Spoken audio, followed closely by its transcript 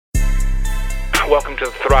Welcome to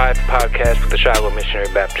the Thrive podcast with the Shiloh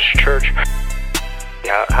Missionary Baptist Church.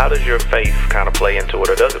 How does your faith kind of play into it,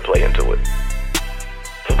 or does it play into it?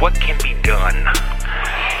 What can be done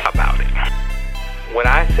about it? When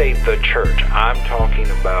I say the church, I'm talking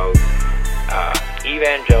about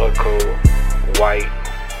evangelical white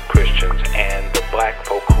Christians and the black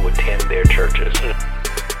folk who attend their churches.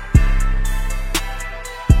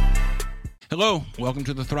 Hello, welcome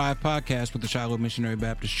to the Thrive podcast with the Shiloh Missionary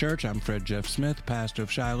Baptist Church. I'm Fred Jeff Smith, pastor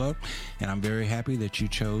of Shiloh, and I'm very happy that you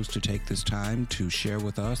chose to take this time to share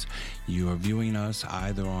with us. You are viewing us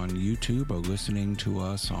either on YouTube or listening to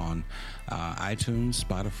us on iTunes,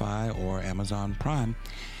 Spotify, or Amazon Prime.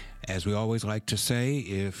 As we always like to say,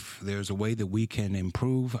 if there's a way that we can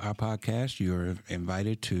improve our podcast, you're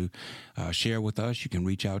invited to share with us. You can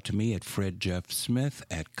reach out to me at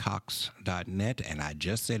fredjeffsmith@cox.net. And I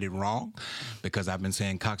just said it wrong because I've been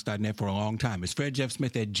saying cox.net for a long time. It's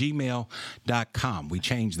fredjeffsmith@gmail.com. We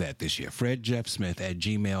changed that this year.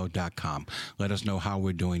 fredjeffsmith@gmail.com. Let us know how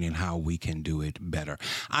we're doing and how we can do it better.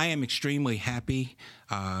 I am extremely happy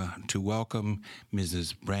to welcome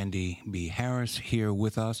Mrs. Brandi B. Harris here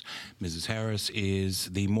with us. Mrs. Harris is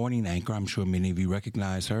the morning anchor. I'm sure many of you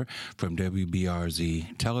recognize her from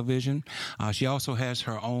WBRZ television. She also has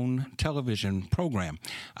her own television program,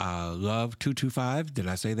 Love 225. Did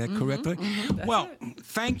I say that correctly? Well,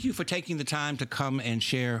 thank you for taking the time to come and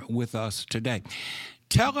share with us today.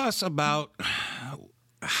 Tell us about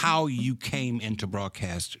how you came into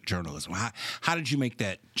broadcast journalism. How did you make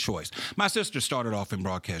that choice? My sister started off in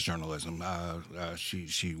broadcast journalism.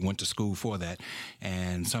 She went to school for that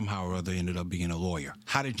and somehow or other ended up being a lawyer.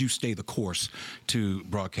 How did you stay the course to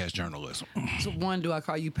broadcast journalism? So one, do I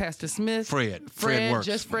call you Pastor Smith? Fred works.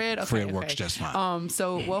 Just Fred? Okay, Fred works just fine.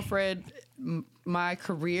 Fred, my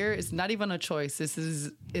career is not even a choice. This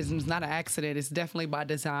is not an accident. It's definitely by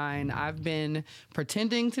design. I've been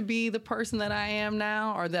pretending to be the person that I am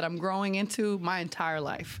now or that I'm growing into my entire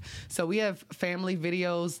life. So we have family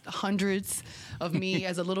videos, hundreds of me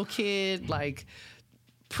as a little kid, like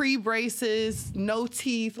pre-braces, no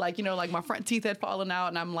teeth, like my front teeth had fallen out,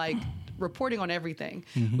 and I'm like reporting on everything.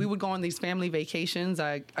 We would go on these family vacations.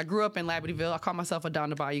 I grew up in Labadeville. I call myself a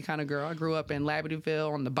down the bayou kind of girl. I grew up in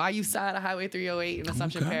Labadeville on the bayou side of Highway 308 in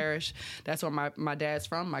Assumption Parish. That's where my dad's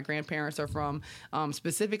from. My grandparents are from.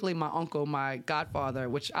 Specifically, my uncle, my godfather,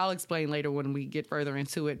 which I'll explain later when we get further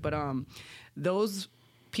into it. But those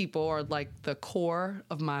people are like the core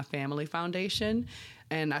of my family foundation.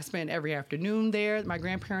 And I spent every afternoon there at my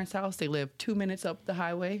grandparents' house. They live 2 minutes up the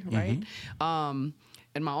highway, right?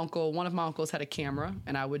 And one of my uncles had a camera,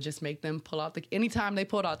 and I would just make them pull out anytime they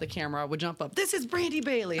pulled out the camera, I would jump up, "This is Brandi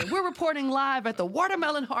Bailey, and we're reporting live at the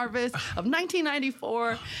watermelon harvest of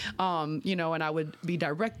 1994. And I would be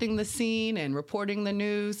directing the scene and reporting the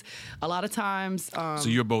news. A lot of times. So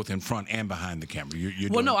you're both in front and behind the camera.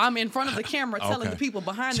 No, I'm in front of the camera telling the people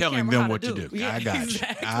behind the camera telling them how what to do. Yeah, I got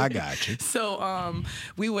exactly. you. I got you. So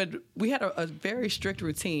we had a very strict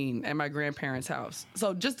routine at my grandparents' house.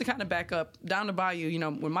 So just to kind of back up, down the bayou,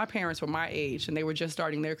 when my parents were my age and they were just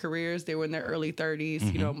starting their careers, they were in their early 30s.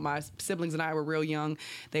 My siblings and I were real young.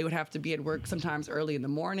 They would have to be at work sometimes early in the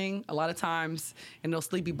morning. A lot of times in those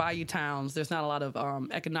sleepy bayou towns, there's not a lot of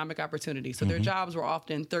economic opportunity. So their jobs were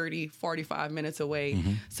often 30, 45 minutes away.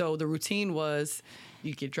 So the routine was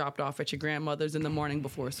you get dropped off at your grandmother's in the morning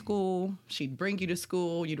before school. She'd bring you to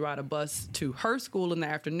school. You'd ride a bus to her school in the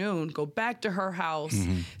afternoon, go back to her house.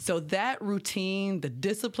 So that routine, the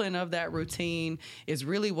discipline of that routine is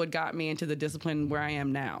really what got me into the discipline where I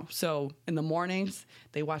am now. So in the mornings,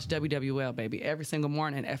 they watch WWL, baby. Every single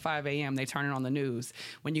morning at 5 a.m., they turn it on the news.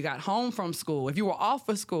 When you got home from school, if you were off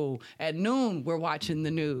of school, at noon, we're watching the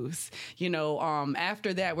news.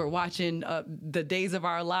 After that, we're watching The Days of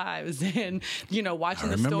Our Lives and, watching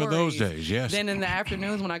the stories. I remember those days, yes. Then in the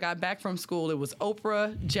afternoons when I got back from school, it was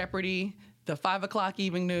Oprah, Jeopardy, the 5 o'clock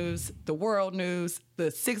evening news, the world news, the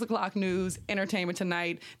 6 o'clock news, Entertainment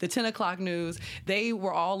Tonight, the 10 o'clock news. They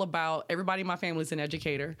were all about, everybody in my family is an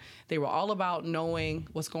educator. They were all about knowing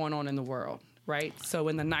what's going on in the world, right? So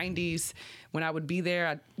in the 90s, when I would be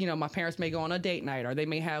there, my parents may go on a date night or they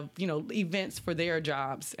may have, events for their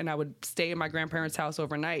jobs. And I would stay in my grandparents' house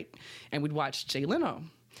overnight and we'd watch Jay Leno.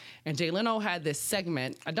 And Jay Leno had this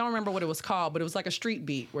segment, I don't remember what it was called, but it was like a street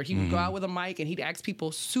beat where he would go out with a mic and he'd ask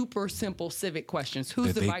people super simple civic questions.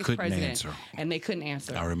 Who's the vice president? Answer. And they couldn't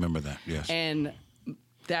answer. I remember that, yes. And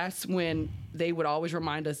that's when they would always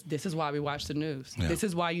remind us, this is why we watch the news. Yeah. This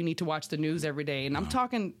is why you need to watch the news every day. And I'm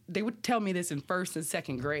talking, they would tell me this in first and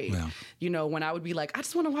second grade. Yeah. When I would be like, I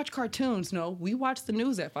just want to watch cartoons. No, we watch the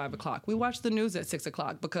news at 5 o'clock. We watch the news at 6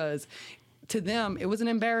 o'clock because to them, it was an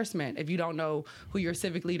embarrassment if you don't know who your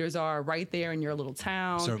civic leaders are right there in your little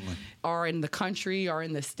town. Certainly. Or in the country or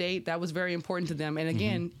in the state. That was very important to them. And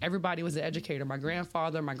again, everybody was an educator. My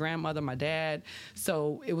grandfather, my grandmother, my dad.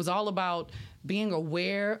 So it was all about being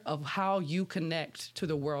aware of how you connect to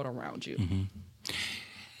the world around you.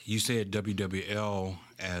 You said WWL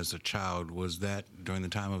as a child. Was that during the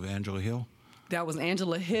time of Angela Hill? That was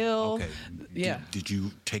Angela Hill. Okay. Yeah. Did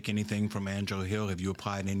you take anything from Angela Hill? Have you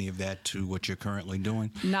applied any of that to what you're currently doing?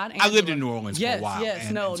 Not Angela. I lived in New Orleans for a while. Yes,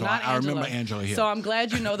 and no, so not I Angela. remember Angela Hill. So I'm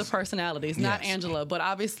glad you know the personalities. Not Yes. Angela, but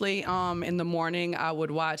obviously in the morning I would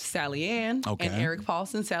watch Sally Ann Okay. and Eric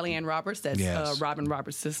Paulson. Sally Ann Roberts, that's Yes. Robin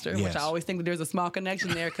Roberts' sister, Yes. which I always think that there's a small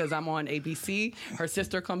connection there because I'm on ABC. Her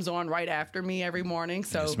sister comes on right after me every morning.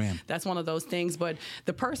 So Yes, ma'am. that's one of those things. But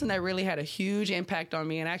the person that really had a huge impact on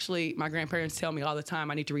me, and actually my grandparents tell me all the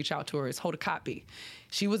time I need to reach out to her, is T.H.R.I.V.E.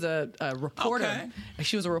 She was a reporter. Okay.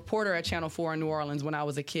 She was a reporter at Channel 4 in New Orleans when I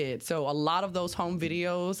was a kid. So a lot of those home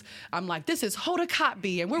videos, I'm like, this is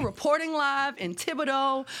T.H.R.I.V.E. and we're reporting live in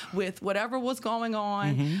Thibodeau with whatever was going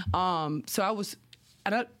on. So I was,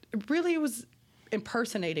 and I really was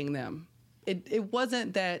impersonating them. It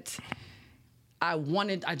wasn't that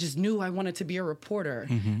I just knew I wanted to be a reporter.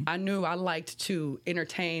 I knew I liked to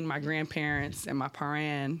entertain my grandparents and my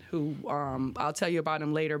parent, who I'll tell you about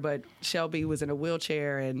him later, but Shelby was in a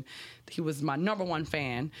wheelchair and he was my number one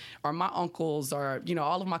fan, or my uncles, or,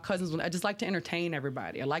 all of my cousins. I just like to entertain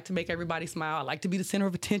everybody. I like to make everybody smile. I like to be the center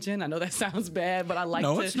of attention. I know that sounds bad, but I like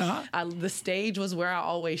to. No, it's not. The stage was where I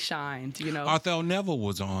always shined, Arthel Neville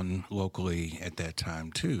was on locally at that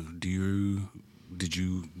time, too. Did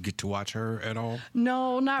you get to watch her at all?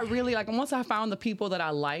 No, not really. Like, once I found the people that I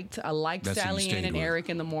liked That's who you Sally Ann stayed and with. Eric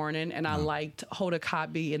in the morning, and I liked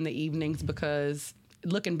T.H.R.I.V.E. in the evenings, because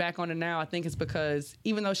looking back on it now, I think it's because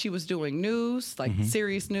even though she was doing news, like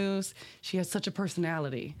serious news, she has such a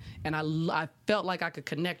personality. And I felt like I could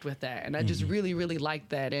connect with that. And I just really, really liked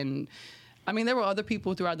that. And I mean, there were other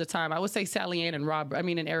people throughout the time. I would say Sally Ann and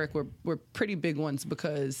and Eric were pretty big ones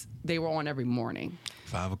because they were on every morning.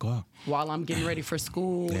 5 o'clock. While I'm getting ready for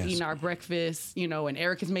school, Yes. eating our breakfast, and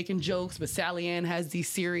Eric is making jokes, but Sally Ann has these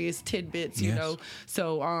serious tidbits, Yes.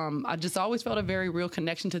 So I just always felt a very real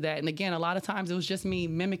connection to that. And again, a lot of times it was just me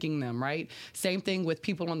mimicking them, right? Same thing with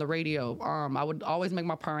people on the radio. I would always make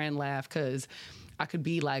my parent laugh because I could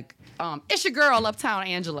be like, it's your girl, Uptown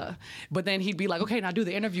Angela. But then he'd be like, okay, now do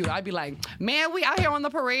the interview. I'd be like, man, we out here on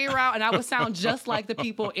the parade route. And I would sound just like the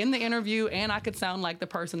people in the interview, and I could sound like the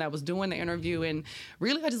person that was doing the interview. And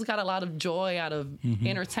really, I just got a lot of joy out of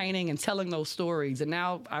entertaining and telling those stories. And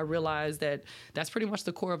now I realize that that's pretty much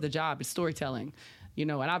the core of the job, is storytelling.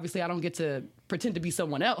 And obviously I don't get to pretend to be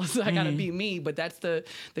someone else. I got to be me. But that's the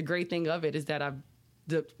great thing of it, is that I've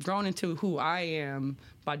grown into who I am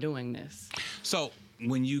by doing this. So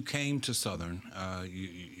when you came to Southern,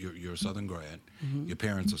 you're a Southern grad. Your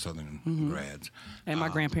parents are Southern grads. And my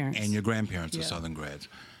grandparents. And your grandparents are Southern grads.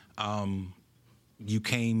 You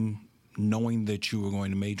came knowing that you were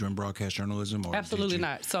going to major in broadcast journalism? Or Absolutely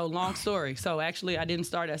not. So long story. So actually, I didn't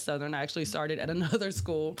start at Southern. I actually started at another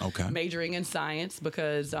school, majoring in science,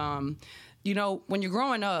 because, when you're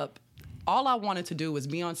growing up, all I wanted to do was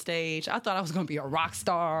be on stage. I thought I was going to be a rock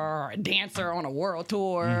star, or a dancer on a world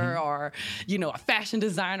tour, or, a fashion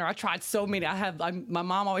designer. I tried so many. My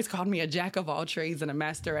mom always called me a jack of all trades and a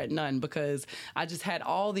master at none, because I just had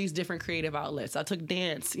all these different creative outlets. I took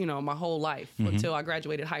dance, my whole life until I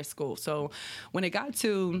graduated high school. So when it got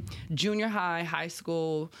to junior high, high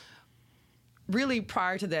school, really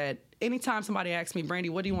prior to that, anytime somebody asked me,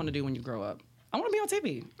 Brandi, what do you want to do when you grow up? I want to be on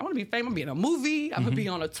TV. I want to be famous. I'm be in a movie. I'm going to be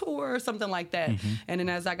on a tour, something like that. And then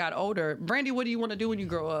as I got older, Brandi, what do you want to do when you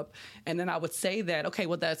grow up? And then I would say that, okay,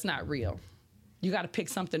 well, that's not real. You got to pick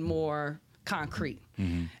something more concrete.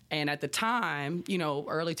 And at the time,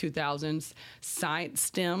 early 2000s, science,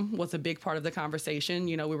 STEM was a big part of the conversation.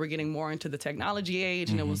 We were getting more into the technology age,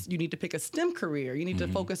 and it was, you need to pick a STEM career. You need to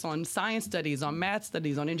focus on science studies, on math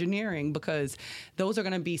studies, on engineering, because those are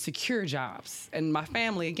going to be secure jobs. And my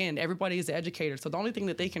family, again, everybody is an educator. So the only thing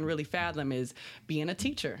that they can really fathom is being a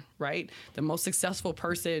teacher, right? The most successful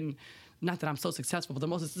person, not that I'm so successful, but the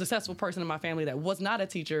most successful person in my family that was not a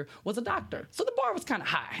teacher was a doctor. So the bar was kind of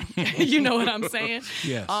high. You know what I'm saying?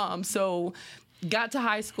 Yes. So got to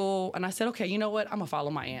high school, and I said, okay, you know what? I'm going to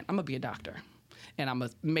follow my aunt. I'm going to be a doctor. And I'm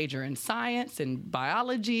a major in science and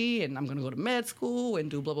biology, and I'm going to go to med school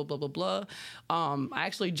and do blah, blah, blah, blah, blah. I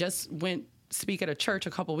actually just went speak at a church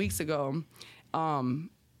a couple weeks ago,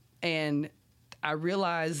 and I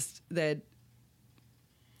realized that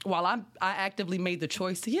while I actively made the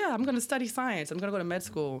choice to, I'm going to study science, I'm going to go to med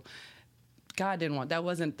school, God didn't want, that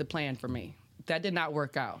wasn't the plan for me. that did not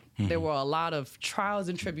work out. There were a lot of trials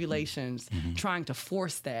and tribulations trying to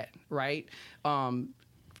force that, right?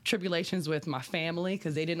 Tribulations with my family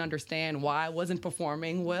because they didn't understand why I wasn't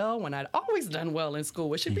performing well when I'd always done well in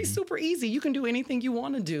school. It should be super easy. You can do anything you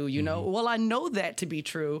want to do, you know? Well, I know that to be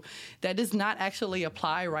true. That does not actually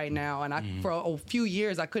apply right now. And for a few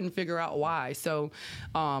years, I couldn't figure out why. So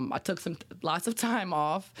I took lots of time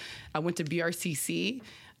off. I went to BRCC,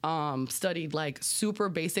 studied like super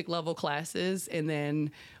basic level classes. And then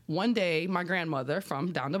one day, my grandmother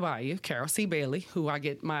from down the bayou, Carol C. Bailey, who I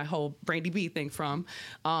get my whole Brandi B thing from,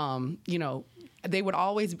 you know, I would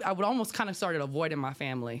almost kind of started avoiding my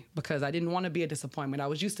family because I didn't want to be a disappointment. I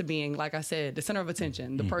was used to being, like I said, the center of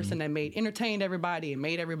attention, the person that entertained everybody and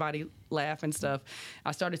made everybody laugh and stuff.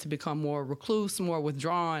 I started to become more recluse, more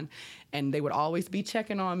withdrawn, and they would always be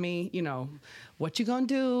checking on me, you know, what you gonna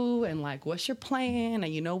do and like, what's your plan?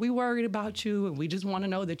 And, you know, we worried about you and we just want to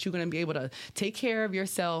know that you're gonna be able to take care of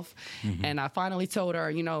yourself. And I finally told her,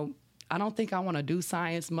 you know, I don't think I want to do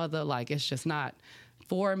science, Mother. Like, it's just not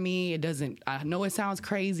for me. It doesn't, I know it sounds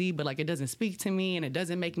crazy, but like it doesn't speak to me and it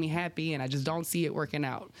doesn't make me happy and I just don't see it working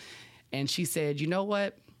out. And she said, you know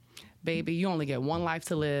what, baby, you only get one life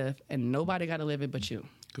to live and nobody got to live it but you.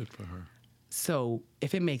 Good for her. So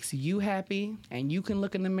if it makes you happy and you can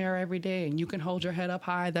look in the mirror every day and you can hold your head up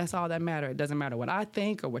high, that's all that matters. It doesn't matter what I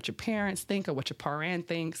think or what your parents think or what your parent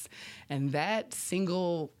thinks. And that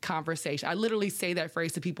single conversation, I literally say that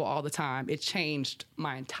phrase to people all the time. It changed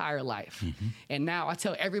my entire life. And now I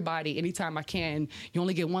tell everybody anytime I can, you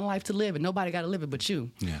only get one life to live and nobody got to live it but you.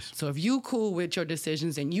 Yes. So if you cool with your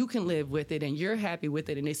decisions and you can live with it and you're happy with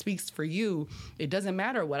it and it speaks for you, it doesn't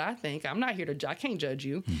matter what I think. I'm not here to, I can't judge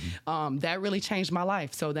you. That really changed my life.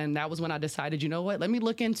 So then that was when I decided, you know what, let me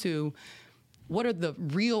look into what are the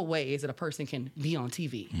real ways that a person can be on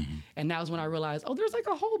TV. And that was when I realized, oh, there's like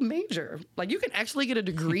a whole major, like you can actually get a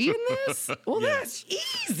degree in this? Well, that's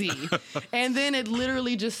easy. And then it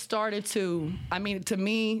literally just started to, I mean, to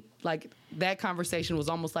me, like that conversation was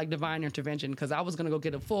almost like divine intervention because I was going to go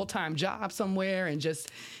get a full-time job somewhere and just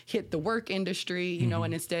hit the work industry, you know,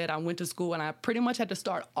 and instead I went to school and I pretty much had to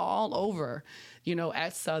start all over, you know,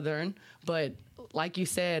 at Southern. But like you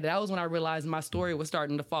said, that was when I realized my story was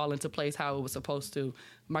starting to fall into place how it was supposed to.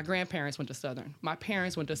 My grandparents went to Southern. My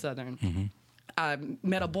parents went to Southern. I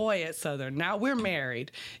met a boy at Southern. Now we're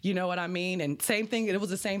married. You know what I mean? And same thing, it was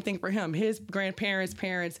the same thing for him. His grandparents,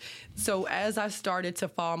 parents. So as I started to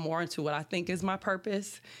fall more into what I think is my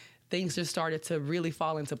purpose, things just started to really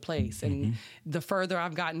fall into place. And the further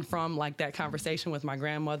I've gotten from like that conversation with my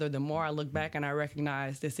grandmother, the more I look back and I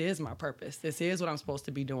recognize this is my purpose. This is what I'm supposed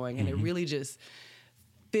to be doing. And it really just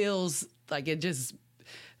feels like it just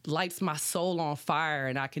lights my soul on fire.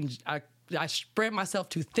 And I spread myself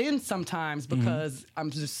too thin sometimes because I'm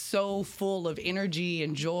just so full of energy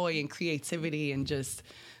and joy and creativity and just,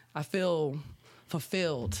 I feel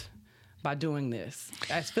fulfilled by doing this.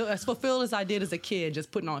 As fulfilled as I did as a kid,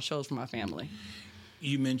 just putting on shows for my family.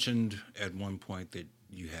 You mentioned at one point that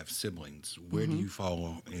you have siblings. Where do you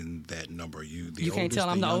fall in that number? You can't tell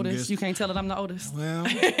I'm the oldest. You can't tell that I'm the oldest. Well,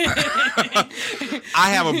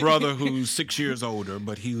 I have a brother who's 6 years older,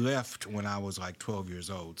 but he left when I was like 12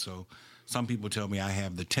 years old. So some people tell me I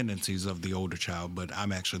have the tendencies of the older child, but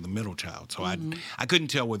I'm actually the middle child. So I couldn't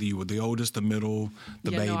tell whether you were the oldest, the middle,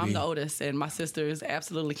 the baby. No, I'm the oldest, and my sisters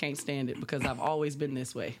absolutely can't stand it because I've always been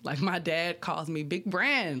this way. Like my dad calls me Big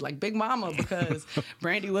Brand, like Big Mama, because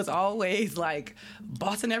Brandi was always like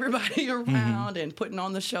bossing everybody around and putting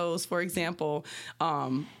on the shows. For example,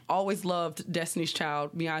 always loved Destiny's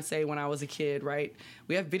Child, Beyonce when I was a kid, right?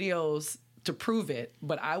 We have videos to prove it,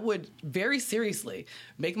 but I would very seriously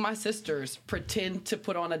make my sisters pretend to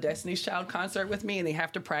put on a Destiny's Child concert with me, and they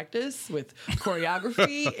have to practice with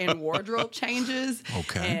choreography and wardrobe changes.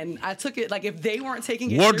 Okay. And I took it, like, if they weren't taking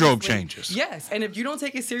it wardrobe seriously, changes. Yes, and if you don't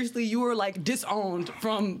take it seriously, you are, like, disowned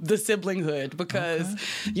from the siblinghood because,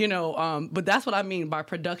 you know, but that's what I mean by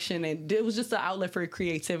production, and it was just an outlet for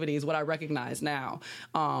creativity is what I recognize now,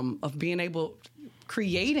 of being able,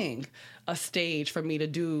 creating a stage for me to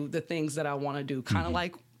do the things that I want to do, kind of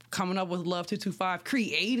like coming up with Love 225,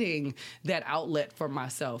 creating that outlet for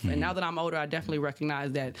myself. And now that I'm older, I definitely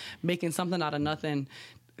recognize that making something out of nothing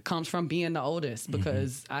comes from being the oldest,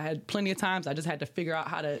 because I had plenty of times I just had to figure out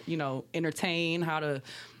how to, you know, entertain, how to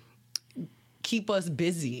keep us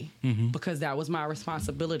busy, because that was my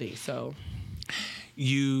responsibility. So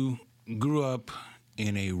you grew up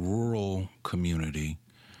in a rural community.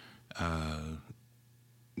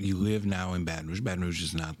 You live now in Baton Rouge. Baton Rouge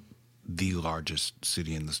is not the largest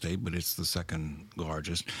city in the state, but it's the second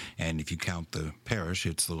largest. And if you count the parish,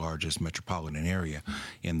 it's the largest metropolitan area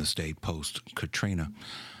in the state post-Katrina.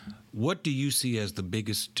 What do you see as the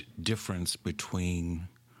biggest difference between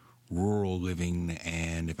rural living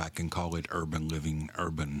and, if I can call it, urban living?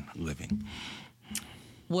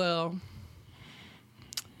 Well,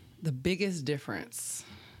 the biggest difference.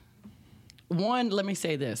 One, let me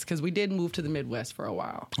say this, because we did move to the Midwest for a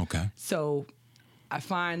while. Okay. So I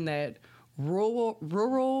find that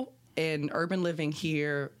rural and urban living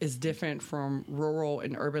here is different from rural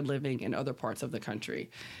and urban living in other parts of the country.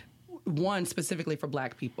 One, specifically for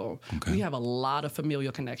Black people, we have a lot of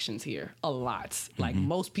familial connections here, a lot. Like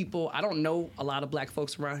most people, I don't know a lot of Black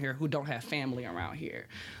folks around here who don't have family around here.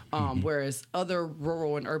 Whereas other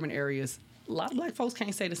rural and urban areas, a lot of Black folks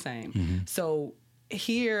can't say the same. So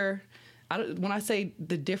here, when I say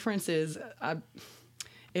the difference is,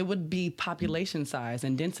 it would be population size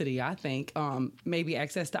and density, I think. Maybe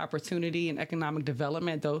access to opportunity and economic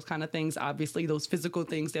development, those kind of things. Obviously, those physical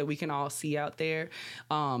things that we can all see out there.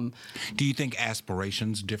 Do you think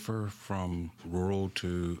aspirations differ from rural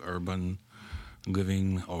to urban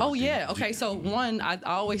living? Okay, so one, I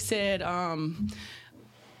always said,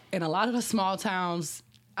 in a lot of the small towns,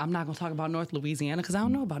 I'm not going to talk about North Louisiana because I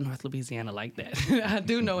don't know about North Louisiana like that. I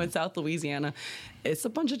do know in South Louisiana, it's a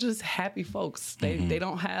bunch of just happy folks. They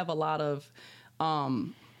don't have a lot of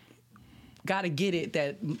got to get it,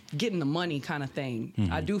 that getting the money kind of thing.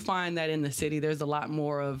 I do find that in the city, there's a lot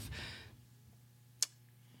more of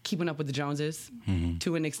keeping up with the Joneses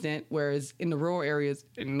to an extent, whereas in the rural areas,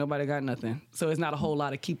 nobody got nothing. So it's not a whole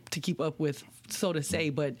lot to keep up with, so to say,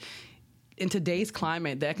 but in today's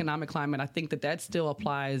climate, the economic climate, I think that still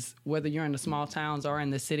applies whether you're in the small towns or in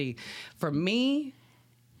the city. For me,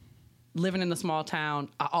 living in a small town,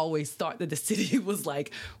 I always thought that the city was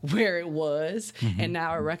like where it was. And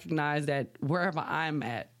now I recognize that wherever I'm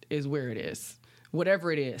at is where it is.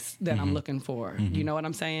 Whatever it is that I'm looking for. You know what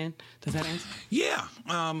I'm saying? Does that answer? Yeah.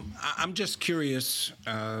 I'm just curious.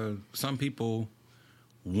 Some people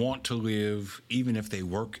want to live, even if they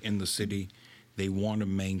work in the city, they want to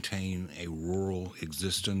maintain a rural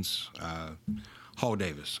existence. Hall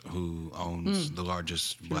Davis, who owns the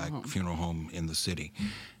largest Black funeral home in the city,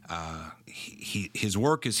 his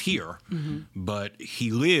work is here, but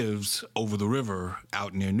he lives over the river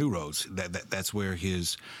out near New Roads. That's where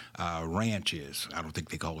his ranch is. I don't think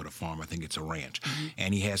they call it a farm. I think it's a ranch.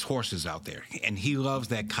 And he has horses out there. And he loves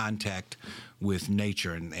that contact with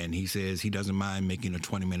nature. And he says he doesn't mind making a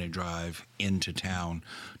 20-minute drive into town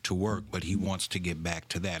to work, but he wants to get back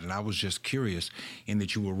to that. And I was just curious, in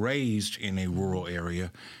that you were raised in a rural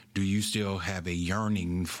area, do you still have a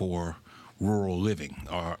yearning for rural living,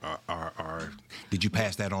 or did you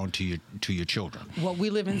pass that on to your children? Well, we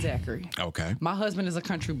live in Zachary. Okay. My husband is a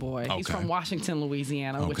country boy. He's from Washington,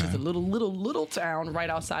 Louisiana, which is a little town right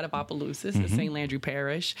outside of Opelousas, the St. Landry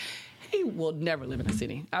Parish. He will never live in a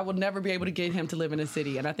city. I will never be able to get him to live in a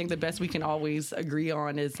city. And I think the best we can always agree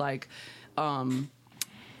on is like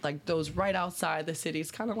those right outside the cities,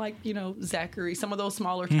 kind of like, Zachary, some of those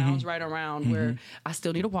smaller towns right around where I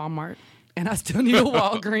still need a Walmart. And I still need a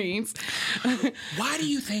Walgreens. Why do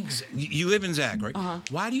you think you live in Zachary?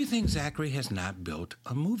 Why do you think Zachary has not built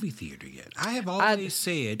a movie theater yet? I have always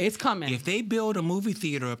said it's coming. If they build a movie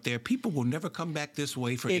theater up there, people will never come back this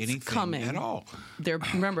way for anything at all.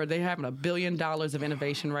 Remember, they're having $1 billion of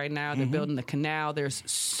innovation right now. They're building the canal. There's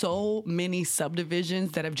so many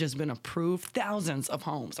subdivisions that have just been approved. Thousands of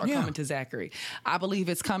homes are coming to Zachary. I believe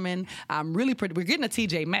it's coming. I'm really pretty. We're getting a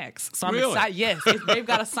TJ Maxx, so I'm excited. Yes, they've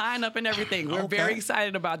got a sign up and everything. We're very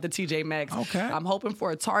excited about the TJ Maxx. Okay. I'm hoping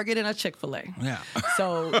for a Target and a Chick-fil-A. Yeah.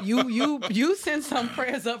 So you send some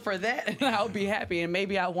prayers up for that, and I'll be happy. And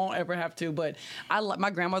maybe I won't ever have to. But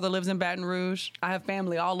my grandmother lives in Baton Rouge. I have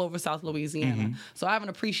family all over South Louisiana. So I have an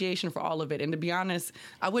appreciation for all of it. And to be honest,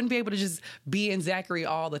 I wouldn't be able to just be in Zachary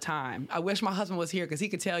all the time. I wish my husband was here because he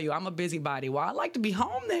could tell you I'm a busybody. Well, I like to be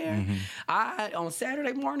home there. On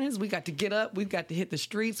Saturday mornings, we got to get up. We've got to hit the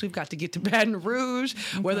streets. We've got to get to Baton Rouge,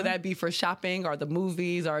 whether that be for shopping or the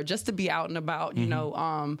movies or just to be out and about,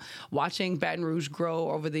 watching Baton Rouge grow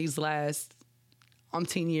over these last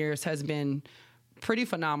umpteen years has been pretty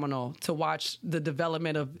phenomenal to watch the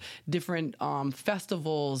development of different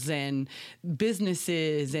festivals and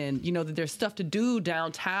businesses and, that there's stuff to do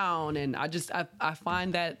downtown. And I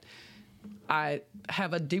find that I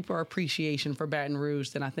have a deeper appreciation for Baton Rouge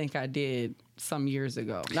than I think I did some years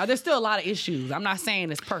ago. Now, there's still a lot of issues. I'm not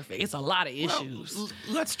saying it's perfect. It's a lot of issues. Well,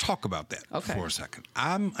 let's talk about that for a second.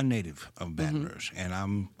 I'm a native of Baton Rouge, and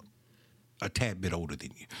I'm a tad bit older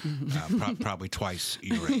than you, probably twice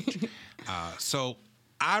your age. So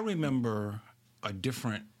I remember a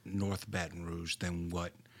different North Baton Rouge than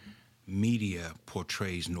what media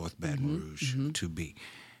portrays North Baton Rouge to be.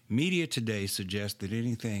 Media today suggests that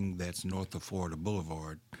anything that's north of Florida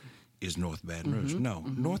Boulevard is North Baton Rouge. No,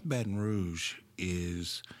 North Baton Rouge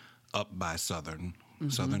is up by Southern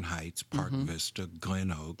Heights, Park Vista,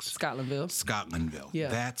 Glen Oaks. Scotlandville. Yeah.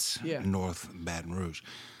 That's North Baton Rouge.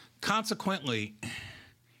 Consequently,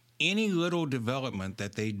 any little development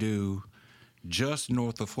that they do just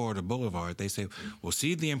north of Florida Boulevard, they say, well,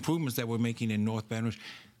 see the improvements that we're making in North Baton Rouge.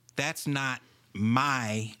 That's not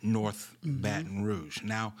my North Baton Rouge.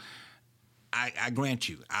 Now, I grant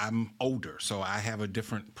you, I'm older, so I have a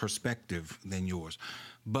different perspective than yours.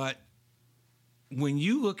 But when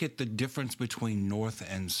you look at the difference between North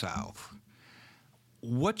and South,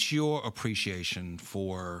 what's your appreciation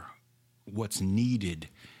for what's needed?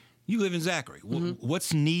 You live in Zachary.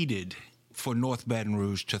 What's needed for North Baton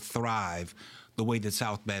Rouge to thrive the way that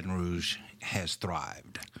South Baton Rouge has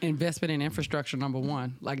thrived? Investment in infrastructure, number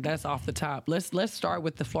one. Like, that's off the top. Let's start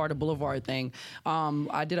with the Florida Boulevard thing.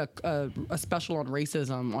 I did a special on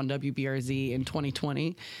racism on WBRZ in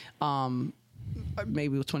 2020.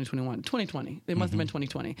 Maybe it was 2020. It must have been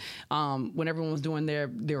 2020. When everyone was doing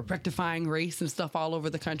they were rectifying race and stuff all over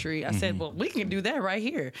the country. I said, well, we can do that right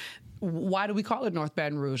here. Why do we call it North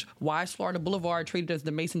Baton Rouge? Why is Florida Boulevard treated as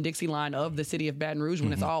the Mason-Dixie line of the city of Baton Rouge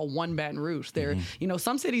when it's all one Baton Rouge? There,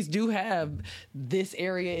 some cities do have this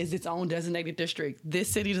area is its own designated district. This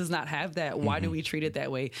city does not have that. Why do we treat it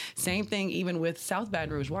that way? Same thing even with South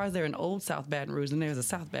Baton Rouge. Why is there an old South Baton Rouge and there's a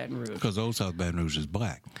South Baton Rouge? Because old South Baton Rouge is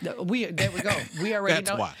black. There we go. We already That's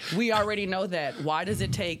know. why. We already know that. Why does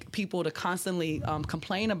it take people to constantly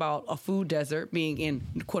complain about a food desert being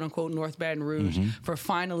in quote unquote North Baton Rouge for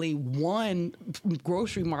finally one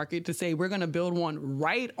grocery market to say we're going to build one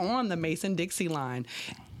right on the Mason-Dixie line?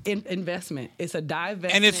 Investment. It's a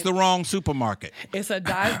divestment. And it's the wrong supermarket. It's a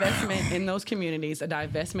divestment in those communities, a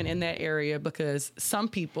divestment in that area, because some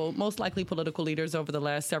people, most likely political leaders over the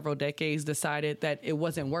last several decades, decided that it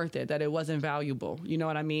wasn't worth it, that it wasn't valuable. You know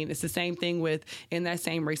what I mean? It's the same thing with, in that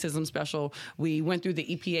same racism special, we went through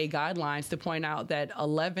the EPA guidelines to point out that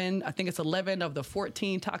 11 of the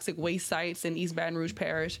 14 toxic waste sites in East Baton Rouge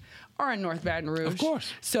Parish are in North Baton Rouge. Of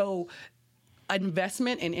course. So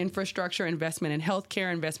investment in infrastructure, investment in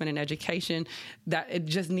healthcare, investment in education, that it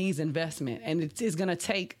just needs investment. And it is going to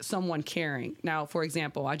take someone caring. Now, for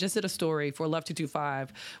example, I just did a story for Love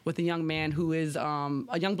 225 with a young man who is a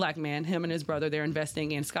young black man. Him and his brother, they're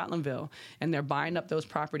investing in Scotlandville, and they're buying up those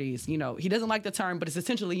properties. You know, he doesn't like the term, but it's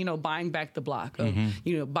essentially, buying back the block of,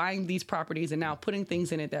 buying these properties and now putting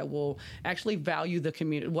things in it that will actually value the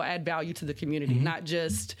community, will add value to the community, not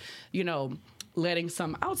just, letting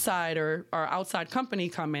some outside or outside company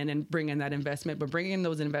come in and bring in that investment, but bringing in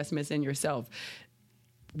those investments in yourself.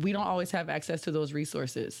 We don't always have access to those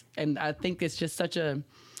resources. And I think it's just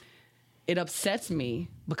it upsets me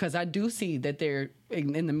because I do see that they're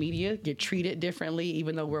in the media get treated differently,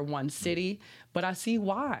 even though we're one city. But I see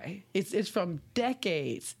why. It's from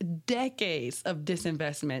decades of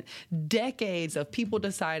disinvestment, decades of people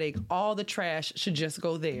deciding all the trash should just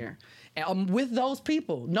go there. And with those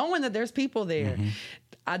people, knowing that there's people there,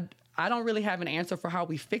 I don't really have an answer for how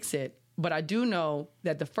we fix it. But I do know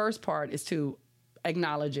that the first part is to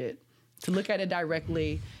acknowledge it, to look at it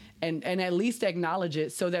directly, and at least acknowledge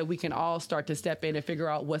it so that we can all start to step in and figure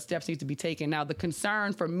out what steps need to be taken. Now, the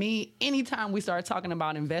concern for me, anytime we start talking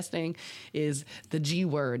about investing, is the G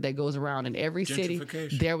word that goes around in every city.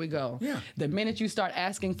 There we go. Yeah. The minute you start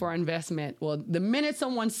asking for investment, well, the minute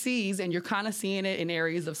someone sees, and you're kind of seeing it in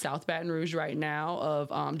areas of South Baton Rouge right now, of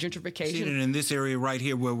gentrification. Seeing it in this area right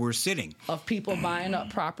here where we're sitting. Of people buying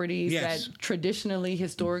up properties that traditionally,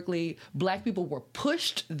 historically, black people were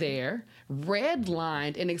pushed there,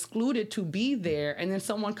 redlined, and excluded to be there, and then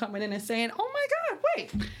someone coming in and saying, oh my God,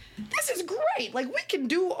 wait, this is great. Like, we can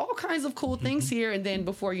do all kinds of cool things here. And then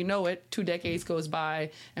before you know it, 2 decades goes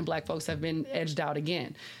by and black folks have been edged out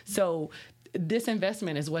again. So this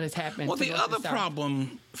investment is what has happened. Well, the other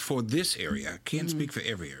problem for this area, I can't speak for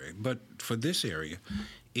every area, but for this area,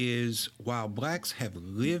 is while blacks have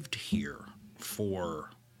lived here for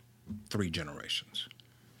 3 generations,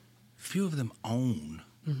 few of them own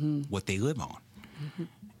what they live on.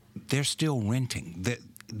 They're still renting.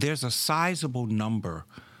 There's a sizable number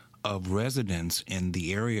of residents in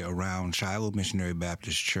the area around Shiloh Missionary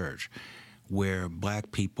Baptist Church where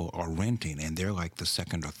black people are renting, and they're like the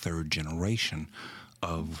 2nd or 3rd generation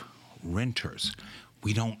of renters.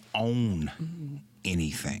 We don't own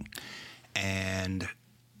anything. And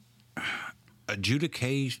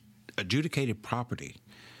adjudicated property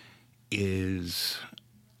is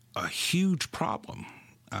a huge problem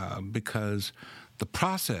because the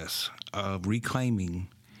process of reclaiming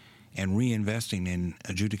and reinvesting in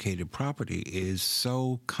adjudicated property is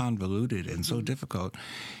so convoluted and so difficult.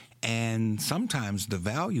 And sometimes the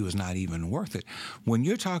value is not even worth it. When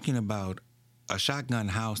you're talking about a shotgun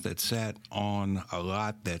house that sat on a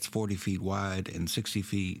lot that's 40 feet wide and 60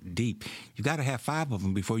 feet deep, you got to have 5 of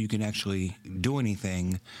them before you can actually do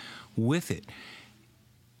anything with it.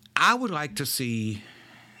 I would like to see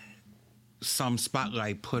some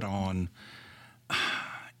spotlight put on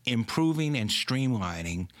improving and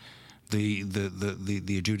streamlining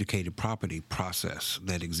the adjudicated property process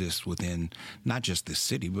that exists within not just this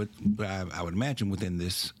city, but I would imagine within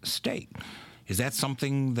this state. Is that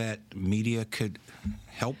something that media could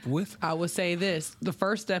help with? I would say this. The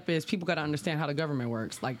first step is people got to understand how the government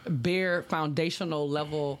works. Like bare foundational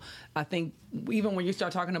level, I think even when you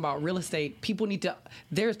start talking about real estate,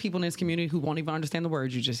 there's people in this community who won't even understand the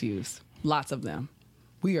words you just used. Lots of them.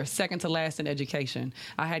 We are second to last in education.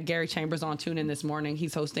 I had Gary Chambers on Tune In this morning.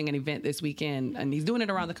 He's hosting an event this weekend, and he's doing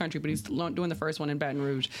it around the country, but he's doing the first one in Baton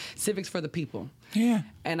Rouge, Civics for the People. Yeah.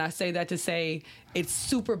 And I say that to say it's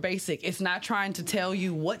super basic. It's not trying to tell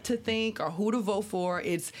you what to think or who to vote for.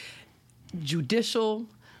 It's judicial,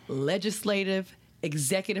 legislative,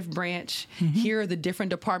 executive branch. Here are the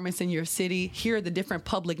different departments in your city. Here are the different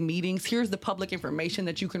public meetings. Here's the public information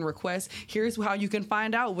that you can request. Here's how you can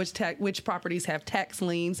find out which properties have tax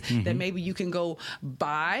liens that maybe you can go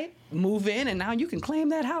buy, move in, and now you can claim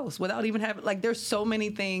that house without even having, like, there's so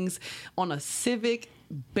many things on a civic,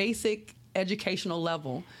 basic educational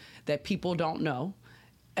level that people don't know.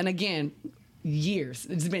 And again, years.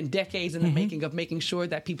 It's been decades in the making of making sure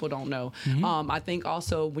that people don't know. I think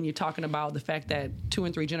also when you're talking about the fact that 2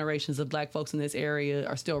 and 3 generations of black folks in this area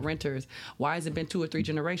are still renters, why has it been 2 or 3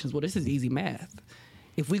 generations? Well, this is easy math.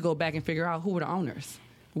 If we go back and figure out who were the owners,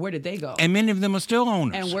 where did they go? And many of them are still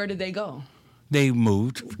owners. And where did they go? They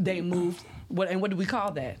moved. What do we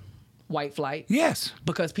call that? White flight? Yes.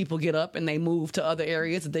 Because people get up and they move to other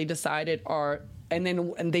areas that they decided are...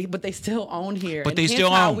 But they still own here. But they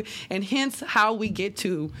still own. And hence how we get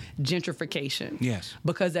to gentrification. Yes.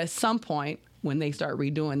 Because at some point, when they start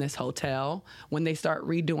redoing this hotel, when they start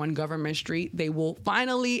redoing Government Street, they will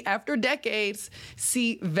finally, after decades,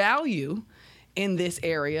 see value in this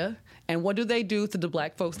area. And what do they do to the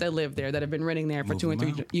black folks that live there that have been renting there for 2 and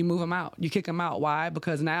 3? You move them out. You kick them out. Why?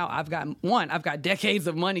 Because now I've got decades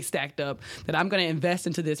of money stacked up that I'm going to invest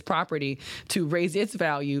into this property to raise its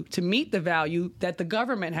value, to meet the value that the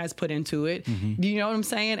government has put into it. Do you know what I'm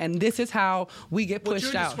saying? And this is how we get pushed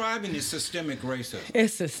out. What you're describing is systemic racism.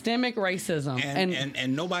 It's systemic racism.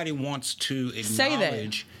 And nobody wants to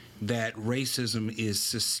acknowledge that racism is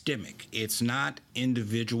systemic. It's not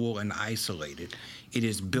individual and isolated. It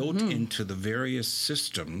is built into the various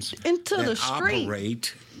systems that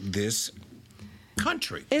operate this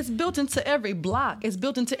country. It's built into every block. It's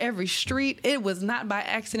built into every street. It was not by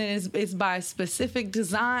accident. It's by specific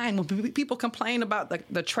design. When people complain about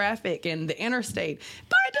the traffic and the interstate,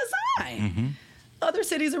 by design. Other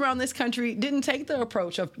cities around this country didn't take the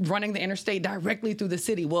approach of running the interstate directly through the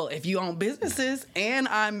city. Well, if you own businesses and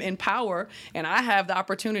I'm in power and I have the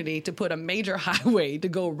opportunity to put a major highway to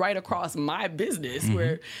go right across my business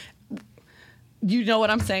where, you know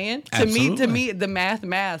what I'm saying? Absolutely. To me, the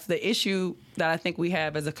math, the issue that I think we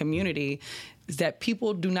have as a community is that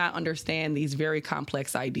people do not understand these very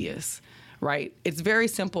complex ideas. Right? It's very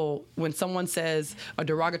simple when someone says a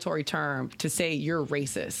derogatory term to say you're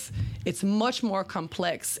racist. It's much more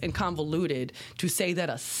complex and convoluted to say that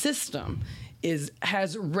a system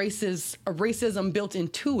has racism built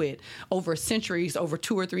into it over centuries, over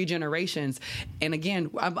 2 or 3 generations. And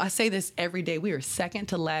again, I say this every day, we are second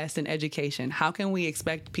to last in education. How can we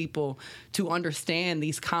expect people to understand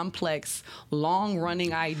these complex,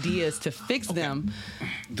 long-running ideas to fix them?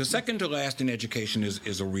 The second to last in education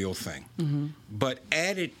is a real thing. But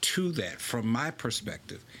added to that, from my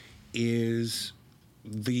perspective, is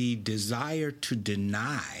the desire to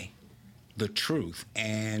deny the truth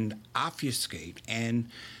and obfuscate and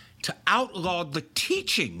to outlaw the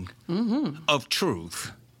teaching of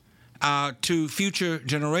truth to future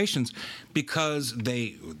generations because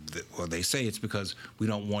they say it's because we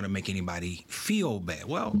don't want to make anybody feel bad.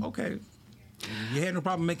 Well, okay. You had no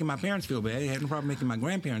problem making my parents feel bad. You had no problem making my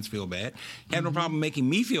grandparents feel bad. You had no problem making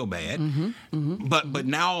me feel bad. But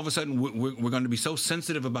now all of a sudden we're going to be so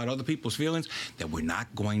sensitive about other people's feelings that we're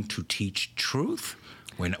not going to teach truth.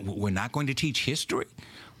 We're not going to teach history.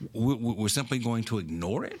 We're simply going to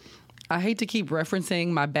ignore it. I hate to keep referencing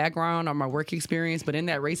my background or my work experience, but in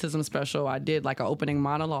that racism special, I did like an opening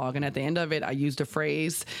monologue. And at the end of it, I used a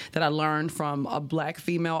phrase that I learned from a black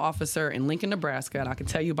female officer in Lincoln, Nebraska. And I can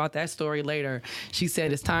tell you about that story later. She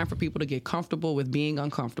said, it's time for people to get comfortable with being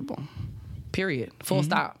uncomfortable. Period. Full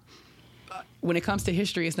stop. When it comes to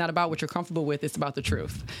history, it's not about what you're comfortable with, it's about the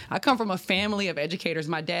truth. I come from a family of educators.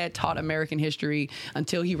 My dad taught American history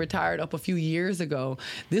until he retired up a few years ago.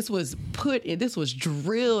 This was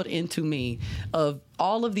drilled into me of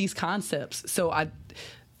all of these concepts. So I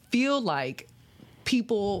feel like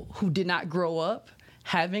people who did not grow up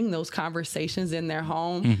having those conversations in their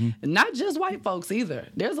home, not just white folks either.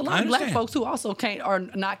 There's a lot of black folks who also are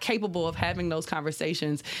not capable of having those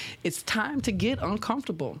conversations. It's time to get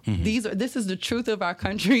uncomfortable. This is the truth of our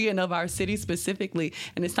country and of our city specifically,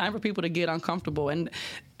 and it's time for people to get uncomfortable. And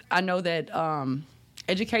I know that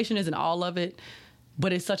education isn't all of it,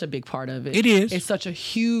 but it's such a big part of it. It is. It's such a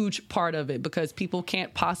huge part of it because people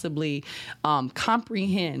can't possibly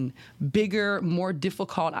comprehend bigger, more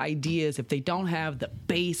difficult ideas if they don't have the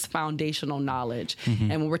base foundational knowledge. And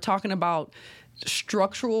when we're talking about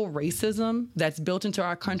structural racism that's built into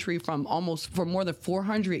our country for more than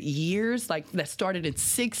 400 years, like that started in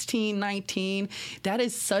 1619, that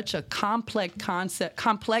is such a complex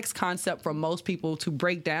concept for most people to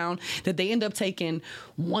break down that they end up taking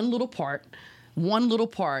one little part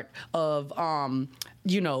of,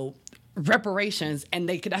 reparations, and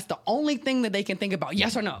that's the only thing that they can think about,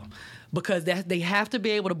 yes or no, because they have to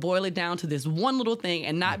be able to boil it down to this one little thing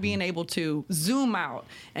and not being able to zoom out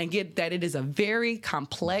and get that it is a very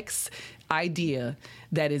complex idea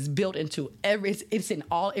that is built into every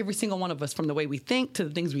single one of us, from the way we think to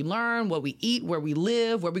the things we learn, what we eat, where we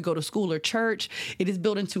live, where we go to school or church. It is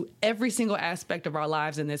built into every single aspect of our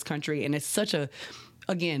lives in this country, and it's such a,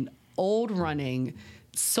 again, old running,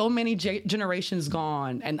 so many generations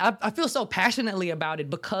gone, and I feel so passionately about it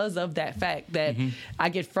because of that fact that I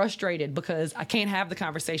get frustrated because I can't have the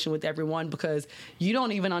conversation with everyone because you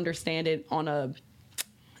don't even understand it on a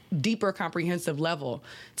deeper, comprehensive level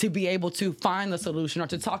to be able to find the solution or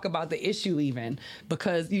to talk about the issue even,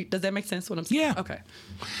 because does that make sense what I'm saying? Yeah. Okay.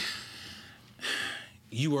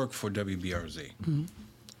 You work for WBRZ.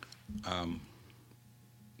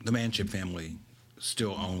 The Manship family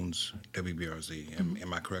still owns WBRZ.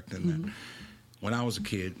 Am I correct in that? When I was a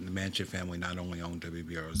kid, the Manship family not only owned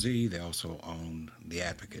WBRZ, they also owned The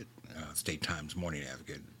Advocate, State Times Morning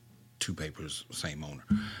Advocate, two papers, same owner.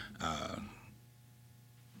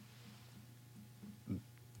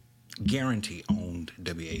 Guarantee owned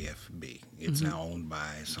WAFB. It's now owned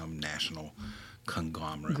by some national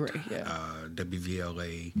conglomerate. Great, yeah.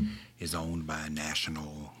 WVLA is owned by a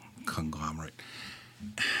national conglomerate.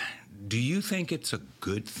 Do you think it's a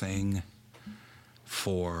good thing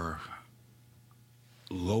for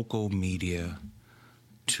local media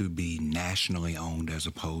to be nationally owned as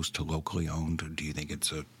opposed to locally owned? Do you think it's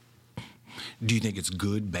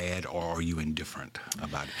good, bad, or are you indifferent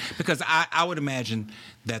about it? Because I would imagine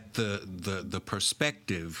that the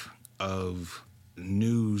perspective of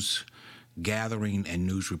news gathering and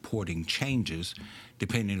news reporting changes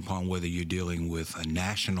depending upon whether you're dealing with a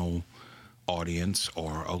national audience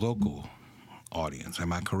or a local audience.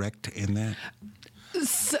 Am I correct in that?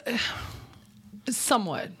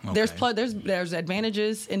 Somewhat. Okay. There's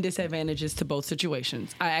advantages and disadvantages to both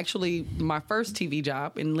situations. My first TV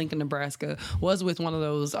job in Lincoln, Nebraska was with one of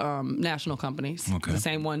those national companies, the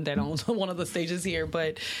same one that owns one of the stations here,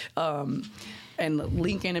 but and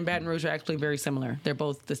Lincoln and Baton Rouge are actually very similar. They're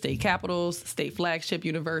both the state capitals, state flagship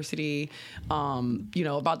university,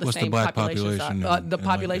 about the same population. The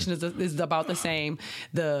population is about the same.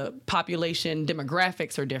 The population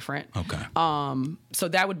demographics are different. Okay. So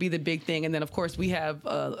that would be the big thing. And then, of course, we have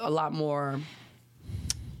a lot more,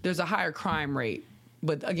 there's a higher crime rate.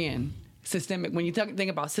 But again, systemic. When you think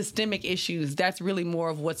about systemic issues, that's really more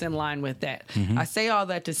of what's in line with that. I say all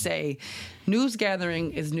that to say news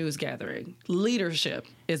gathering is news gathering. Leadership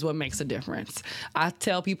is what makes a difference. I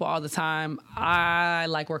tell people all the time, I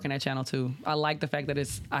like working at Channel 2. I like the fact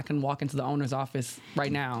that I can walk into the owner's office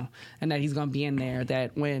right now and that he's going to be in there,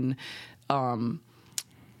 that when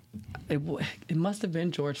it must have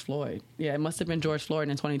been George Floyd. Yeah, it must have been George Floyd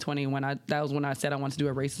in 2020 that was when I said I wanted to do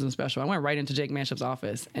a racism special. I went right into Jake Manship's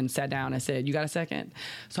office and sat down and said, "You got a second?"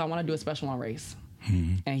 So I want to do a special on race.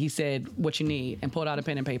 And he said, "What you need?" and pulled out a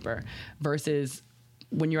pen and paper. Versus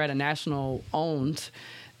when you're at a national owned,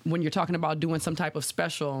 when you're talking about doing some type of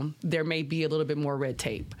special, there may be a little bit more red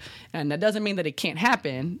tape. And that doesn't mean that it can't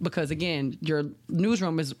happen because, again, your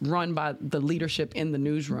newsroom is run by the leadership in the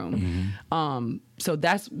newsroom. So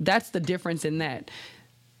that's the difference in that.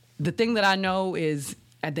 The thing that I know is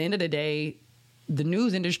at the end of the day, the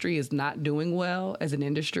news industry is not doing well as an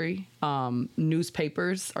industry.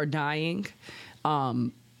 Newspapers are dying.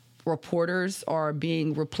 Reporters are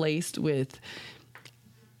being replaced with,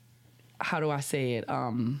 how do I say it?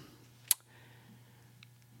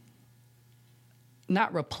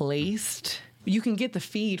 Not replaced. You can get the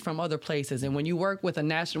feed from other places. And when you work with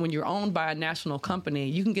when you're owned by a national company,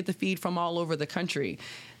 you can get the feed from all over the country.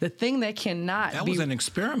 The thing that That was an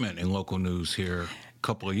experiment in local news here a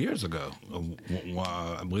couple of years ago.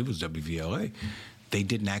 I believe it was WVLA. They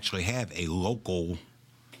didn't actually have a local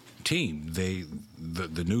team.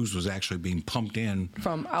 The news was actually being pumped in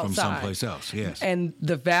from outside, from someplace else. Yes. And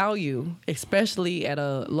the value, especially at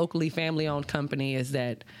a locally family-owned company, is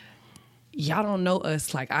that y'all don't know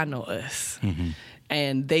us like I know us. Mm-hmm.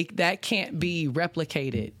 And that can't be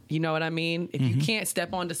replicated. You know what I mean? If you can't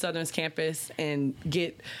step onto Southern's campus and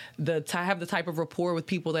have the type of rapport with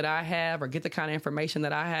people that I have, or get the kind of information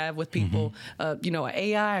that I have with people, an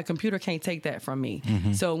AI, a computer can't take that from me.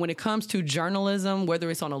 Mm-hmm. So when it comes to journalism, whether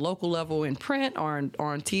it's on a local level in print or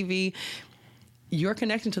on TV, your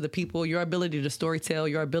connection to the people, your ability to storytell,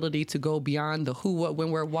 your ability to go beyond the who, what,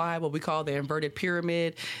 when, where, why, what we call the inverted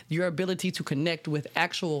pyramid, your ability to connect with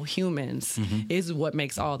actual humans is what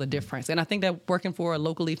makes all the difference. And I think that working for a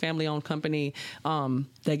locally family-owned company,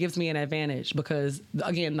 that gives me an advantage because,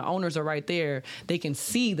 again, the owners are right there. They can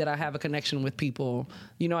see that I have a connection with people.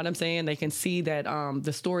 You know what I'm saying? They can see that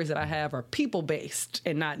the stories that I have are people-based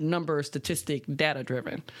and not number, statistic,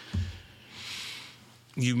 data-driven.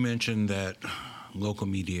 You mentioned that local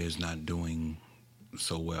media is not doing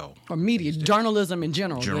so well. Or media, journalism in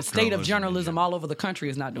general. The state of journalism all over the country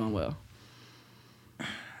is not doing well.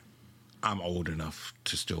 I'm old enough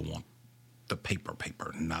to still want the paper,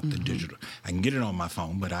 not the digital. I can get it on my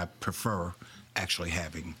phone, but I prefer actually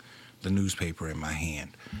having the newspaper in my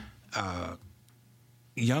hand.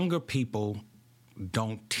 Younger people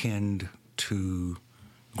don't tend to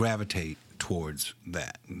gravitate towards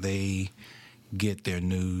that. They get their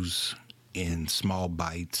news in small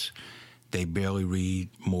bites. They barely read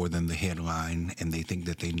more than the headline, and they think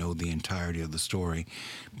that they know the entirety of the story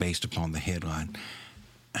based upon the headline.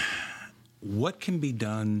 What can be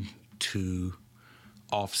done to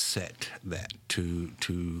offset that,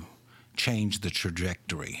 to change the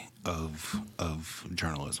trajectory of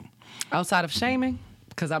journalism? Outside of shaming?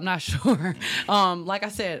 Because I'm not sure. Like I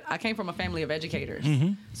said, I came from a family of educators.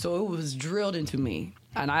 So it was drilled into me.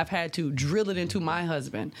 And I've had to drill it into my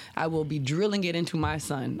husband. I will be drilling it into my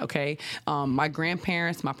son, okay? My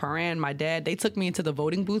grandparents, my parent, my dad, they took me into the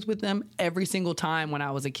voting booth with them every single time when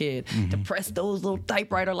I was a kid to press those little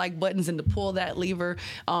typewriter-like buttons and to pull that lever.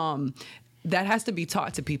 That has to be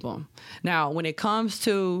taught to people. Now, when it comes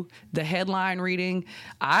to the headline reading,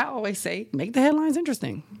 I always say, make the headlines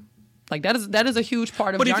interesting. Like that is a huge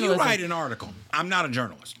part of journalism. But if you write an article, I'm not a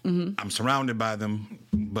journalist. I'm surrounded by them,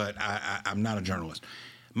 but I'm not a journalist.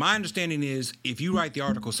 My understanding is if you write the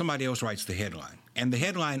article, somebody else writes the headline. And the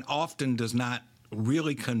headline often does not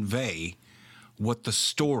really convey what the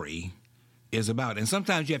story is about. And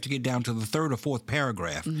sometimes you have to get down to the third or fourth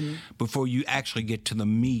paragraph before you actually get to the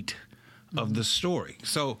meat of the story.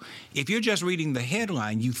 So if you're just reading the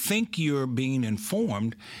headline, you think you're being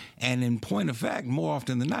informed, and in point of fact, more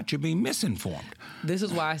often than not, you're being misinformed. This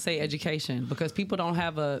is why I say education, because people don't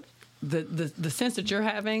have the sense that you're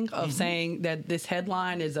having of saying that this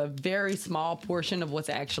headline is a very small portion of what's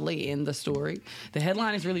actually in the story. The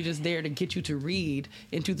headline is really just there to get you to read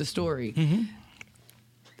into the story.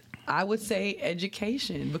 I would say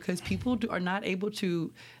education, because people are not able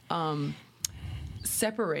to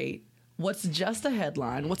separate what's just a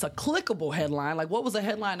headline, what's a clickable headline, like what was a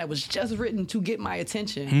headline that was just written to get my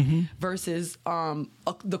attention versus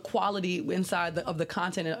the quality inside of the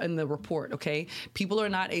content in the report, okay? People are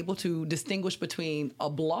not able to distinguish between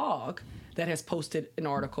a blog that has posted an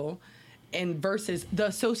article and versus the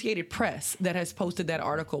Associated Press that has posted that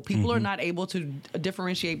article. People are not able to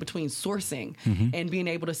differentiate between sourcing and being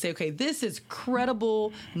able to say, okay, this is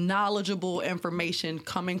credible, knowledgeable information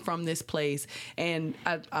coming from this place. And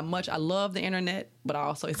I love the internet, but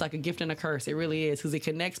it's like a gift and a curse. It really is, because it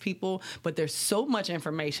connects people, but there's so much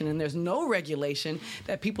information and there's no regulation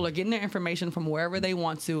that people are getting their information from wherever they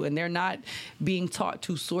want to, and they're not being taught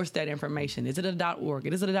to source that information. Is it a .org?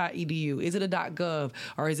 Is it a .edu? Is it a .gov?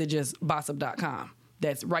 Or is it just bossip.com?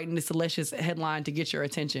 That's writing this salacious headline to get your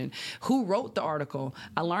attention. Who wrote the article?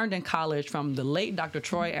 I learned in college from the late Dr.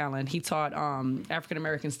 Troy Allen. He taught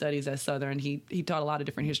African-American studies at Southern. He taught a lot of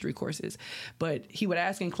different history courses. But he would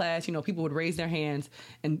ask in class, people would raise their hands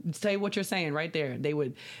and say what you're saying right there.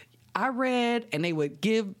 I read, and they would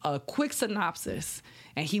give a quick synopsis,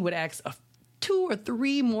 and he would ask 2 or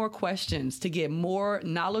 3 more questions to get more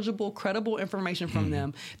knowledgeable, credible information from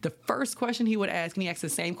them. The first question he would ask, and he asks the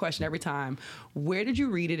same question every time: where did you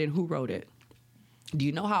read it and who wrote it? Do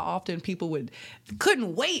you know how often people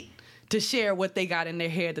couldn't wait to share what they got in their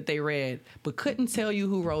head that they read, but couldn't tell you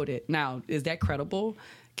who wrote it? Now, is that credible?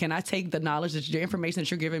 Can I take the knowledge, the information that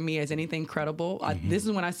you're giving me as anything credible? This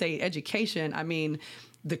is when I say education, I mean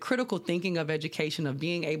the critical thinking of education, of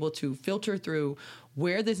being able to filter through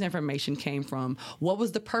where this information came from, what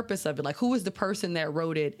was the purpose of it, like who was the person that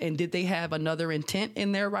wrote it, and did they have another intent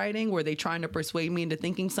in their writing? Were they trying to persuade me into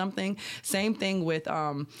thinking something? Same thing with,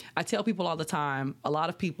 I tell people all the time, a lot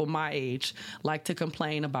of people my age like to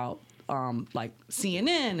complain about like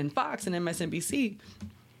CNN and Fox and MSNBC.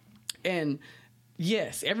 And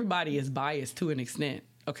yes, everybody is biased to an extent,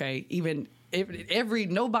 okay? Even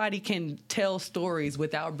nobody can tell stories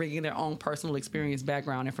without bringing their own personal experience,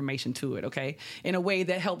 background information to it, okay? In a way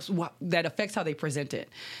that that affects how they present it.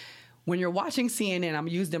 When you're watching CNN, I'm going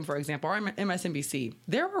to use them for example, or MSNBC,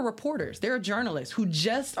 there are reporters, there are journalists who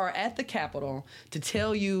just are at the Capitol to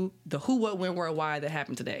tell you the who, what, when, where, why that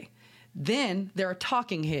happened today. Then there are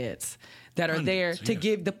talking heads that are there to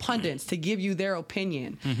give the pundits, to give you their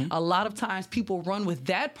opinion. A lot of times people run with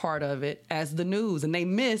that part of it as the news, and they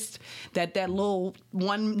missed that little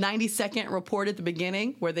 190-second report at the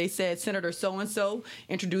beginning where they said Senator so-and-so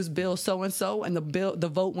introduced bill so-and-so, and the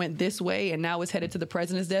vote went this way, and now it's headed to the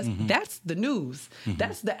president's desk. That's the news.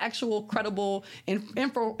 That's the actual credible,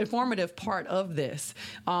 informative part of this.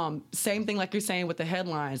 Same thing like you're saying with the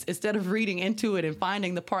headlines. Instead of reading into it and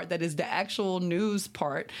finding the part that is the actual news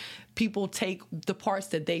part, people take the parts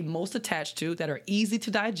that they most attach to, that are easy to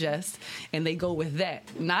digest, and they go with that.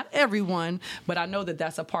 Not everyone, but I know that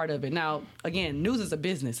that's a part of it. Now, again, news is a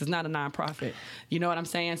business. It's not a nonprofit. You know what I'm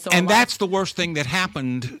saying? So, and that's the worst thing that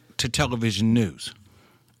happened to television news,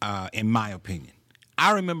 in my opinion.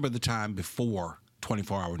 I remember the time before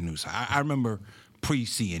 24-hour news. I remember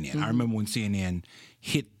pre-CNN. I remember when CNN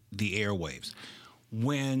hit the airwaves.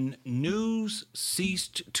 When news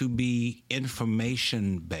ceased to be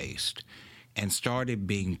information-based and started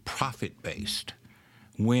being profit-based,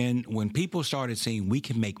 when people started saying we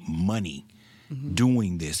can make money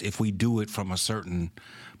doing this if we do it from a certain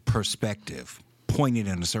perspective, pointed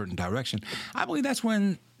in a certain direction, I believe that's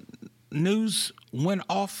when news went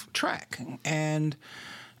off track. And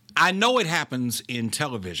I know it happens in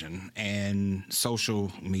television and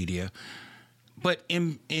social media, but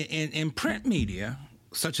in print media,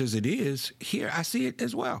 such as it is here, I see it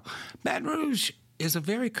as well. Baton Rouge is a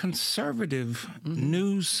very conservative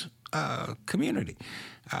news community.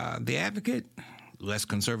 The Advocate, less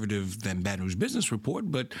conservative than Baton Rouge Business Report,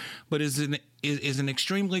 but is an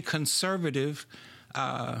extremely conservative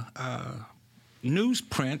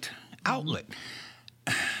newsprint outlet.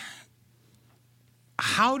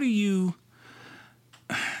 How do you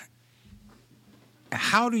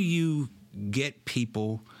get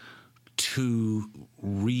people to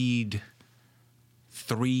read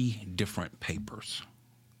 3 different papers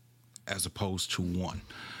as opposed to one?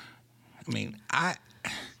 I mean, I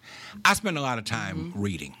spend a lot of time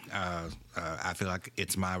reading. I feel like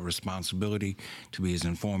it's my responsibility to be as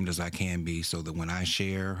informed as I can be, so that when I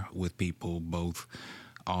share with people, both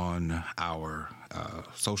on our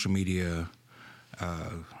social media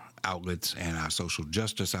outlets and our social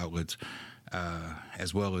justice outlets,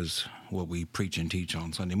 as well as what we preach and teach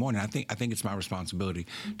on Sunday morning, I think it's my responsibility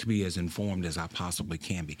to be as informed as I possibly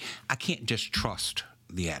can be. I can't just trust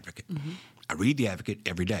the Advocate. I read the Advocate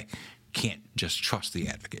every day. Can't just trust the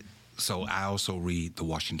Advocate. So I also read the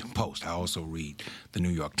Washington Post. I also read the New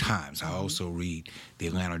York Times. I also read the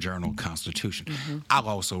Atlanta Journal-Constitution. I'll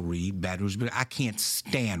also read Baton Rouge, but I can't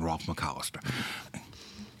stand Rolf McCollister.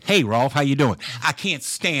 Hey, Rolf, how you doing? I can't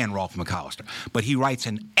stand Rolf McCollister, but he writes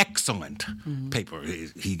an excellent paper.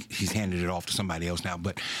 He's handed it off to somebody else now,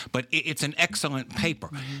 but it's an excellent paper.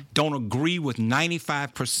 Don't agree with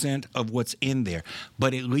 95% of what's in there,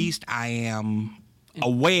 but at least I am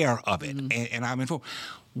aware of it, and I'm informed.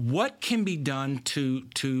 What can be done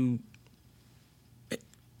to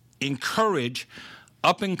encourage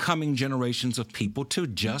up-and-coming generations of people to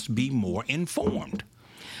just be more informed?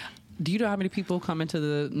 Do you know how many people come into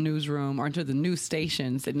the newsroom or into the news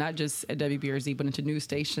stations, and not just at WBRZ, but into news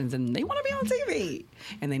stations, and they want to be on TV,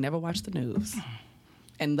 and they never watch the news?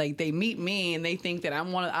 And like they meet me and they think that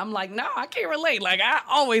I'm like, no, I can't relate. Like I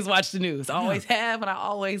always watch the news. I always have, and I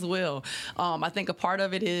always will. I think a part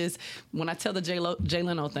of it is when I tell the Jay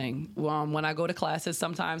Leno thing, when I go to classes,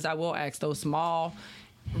 sometimes I will ask those small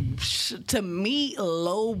to me,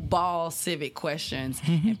 low ball civic questions,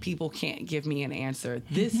 and people can't give me an answer.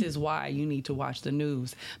 This is why you need to watch the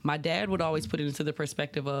news. My dad would always put it into the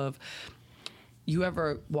perspective of, you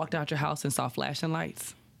ever walked out your house and saw flashing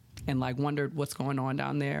lights and like wondered what's going on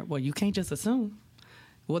down there? Well, you can't just assume.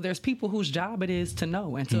 Well, there's people whose job it is to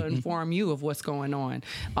know and to inform you of what's going on.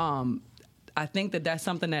 I think that that's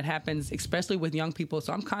something that happens, especially with young people.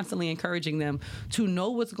 So I'm constantly encouraging them to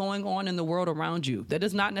know what's going on in the world around you. That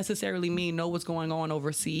does not necessarily mean know what's going on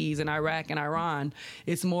overseas in Iraq and Iran.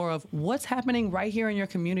 It's more of what's happening right here in your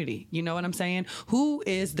community. You know what I'm saying? Who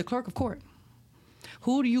is the clerk of court?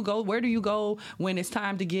 Who do you go? Where do you go when it's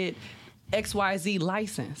time to get XYZ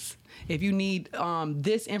license? If you need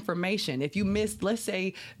this information, if you missed, let's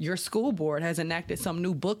say your school board has enacted some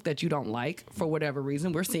new book that you don't like for whatever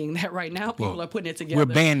reason. We're seeing that right now. People are putting it together.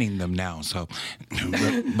 We're banning them now, so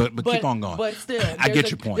but keep on going. But still, I get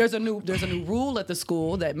your point. There's a new rule at the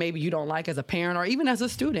school that maybe you don't like as a parent or even as a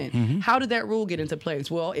student. How did that rule get into place?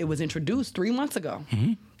 Well, it was introduced 3 months ago.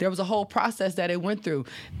 There was a whole process that it went through.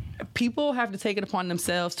 People have to take it upon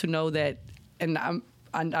themselves to know that, and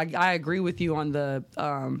I agree with you on the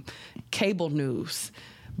cable news,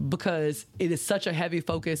 because it is such a heavy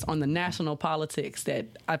focus on the national politics that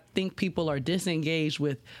I think people are disengaged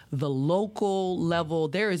with the local level.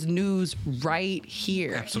 There is news right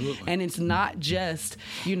here. Absolutely. And it's not just,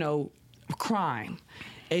 crime.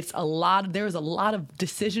 There's a lot of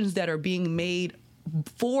decisions that are being made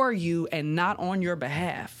for you and not on your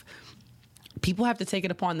behalf. People have to take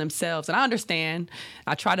it upon themselves. And I understand.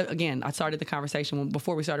 I started the conversation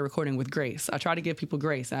before we started recording with grace. I try to give people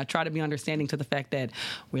grace, and I try to be understanding to the fact that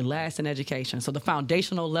we're last in education. So the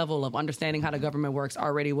foundational level of understanding how the government works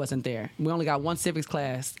already wasn't there. We only got one civics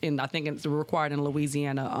class, I think it's required in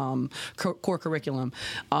Louisiana core curriculum.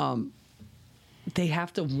 They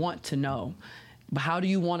have to want to know. But how do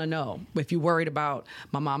you want to know? If you're worried about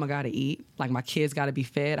my mama got to eat, like my kids got to be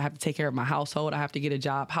fed, I have to take care of my household, I have to get a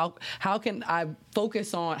job. How can I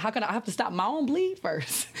focus on, I have to stop my own bleed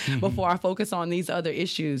first before I focus on these other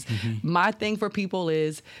issues? My thing for people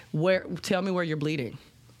is, tell me where you're bleeding.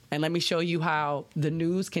 And let me show you how the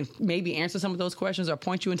news can maybe answer some of those questions or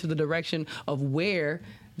point you into the direction of where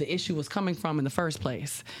the issue was coming from in the first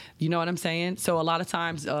place. You know what I'm saying? So a lot of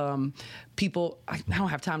times people, I don't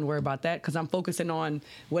have time to worry about that because I'm focusing on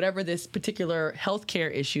whatever this particular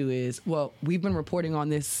healthcare issue is. Well, we've been reporting on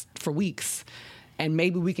this for weeks. And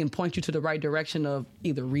maybe we can point you to the right direction of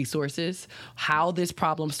either resources, how this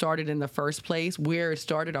problem started in the first place, where it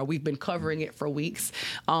started, or we've been covering it for weeks.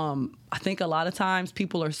 I think a lot of times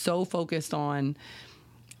people are so focused on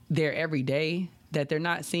their everyday that they're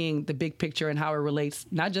not seeing the big picture and how it relates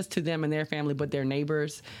not just to them and their family, but their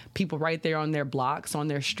neighbors, people right there on their blocks, on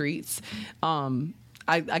their streets.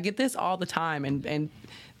 I get this all the time, and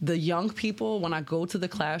the young people, when I go to the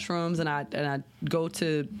classrooms and I go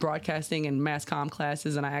to broadcasting and mass comm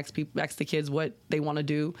classes and I ask the kids what they want to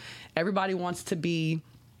do, everybody wants to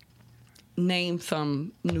name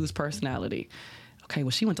some news personality. Okay,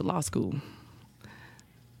 well, she went to law school.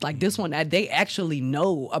 Like this one, they actually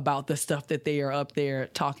know about the stuff that they are up there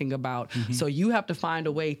talking about. So you have to find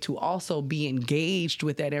a way to also be engaged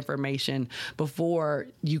with that information before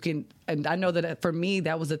you can. And I know that for me,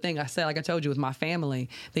 that was the thing I said, like I told you, with my family,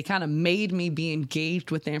 they kind of made me be engaged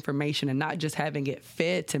with the information and not just having it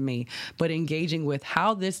fed to me, but engaging with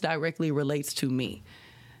how this directly relates to me.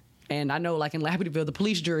 And I know, like in Lapidyville, the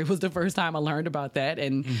police jury was the first time I learned about that.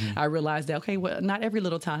 And I realized that, okay, well, not every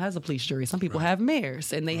little town has a police jury. Some people have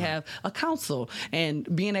mayors and they have a council. And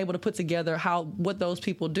being able to put together what those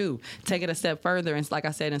people do, take it a step further. And like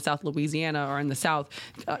I said, in South Louisiana or in the South,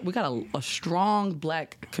 we got a strong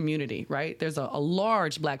black community, right? There's a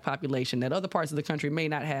large black population that other parts of the country may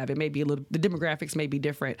not have. It may be the demographics may be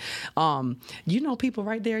different. People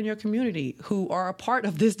right there in your community who are a part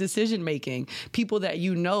of this decision making, people that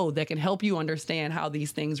that can help you understand how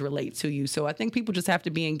these things relate to you. So I think people just have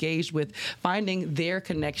to be engaged with finding their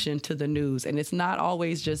connection to the news. And it's not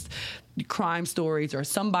always just crime stories or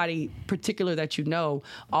somebody particular that you know.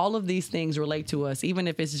 All of these things relate to us, even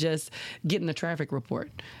if it's just getting the traffic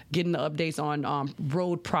report, getting the updates on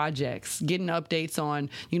road projects, getting updates on,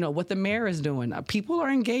 what the mayor is doing. People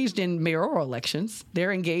are engaged in mayoral elections.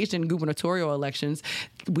 They're engaged in gubernatorial elections.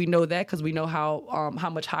 We know that because we know how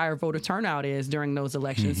much higher voter turnout is during those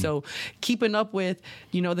elections. So keeping up with,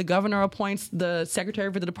 the governor appoints the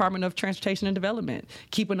secretary for the Department of Transportation and Development,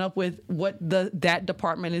 keeping up with what that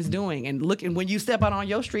department is doing. happening. And look, and when you step out on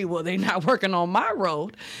your street, well, they're not working on my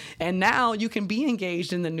road. And now you can be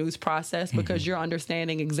engaged in the news process because you're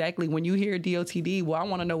understanding exactly when you hear DOTD, well, I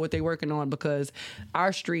want to know what they're working on because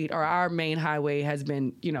our street or our main highway has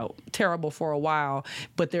been, terrible for a while,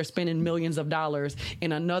 but they're spending millions of dollars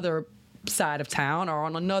in another side of town or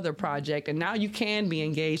on another project, and now you can be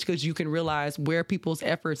engaged because you can realize where people's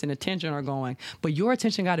efforts and attention are going, but your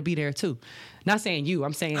attention got to be there too. Not saying you,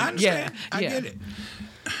 I'm saying I understand. yeah, I get it.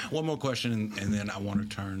 One more question, and then I want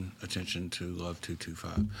to turn attention to Love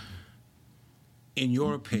 225. In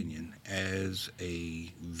your opinion, as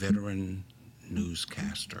a veteran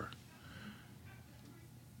newscaster,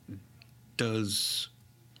 does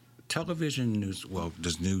television news,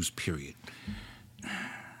 does news period,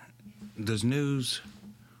 does news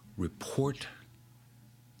report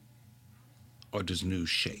or does news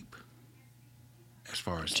shape as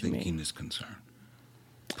far as thinking is concerned?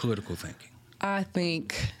 Political thinking. I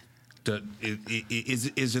think...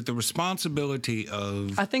 Is it the responsibility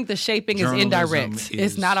of... I think the shaping is indirect.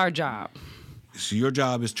 It's not our job. So your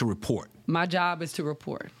job is to report. My job is to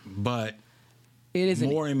report. But it is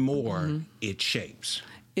more and more, it shapes.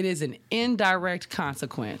 It is an indirect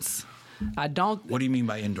consequence. I don't... What do you mean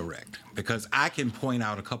by indirect? Because I can point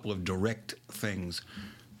out a couple of direct things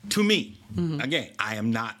to me. Again, I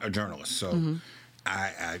am not a journalist, so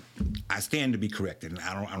I stand to be corrected, and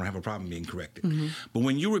I don't have a problem being corrected. But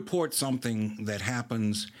when you report something that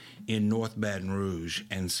happens in North Baton Rouge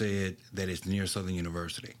and said that it's near Southern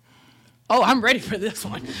University. Oh, I'm ready for this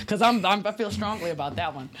one because I feel strongly about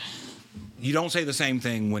that one. You don't say the same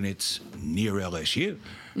thing when it's near LSU.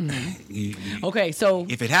 Okay, so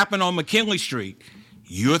if it happened on McKinley Street,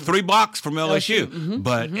 you're 3 blocks from LSU,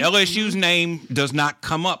 but LSU's name does not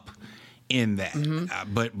come up in that.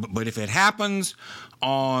 But if it happens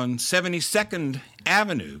on 72nd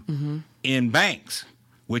Avenue in Banks,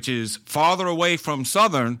 which is farther away from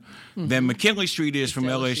Southern than McKinley Street is from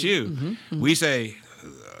LSU, we say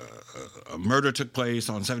a murder took place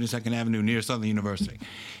on 72nd Avenue near Southern University.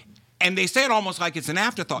 And they say it almost like it's an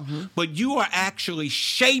afterthought, but you are actually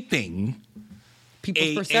shaping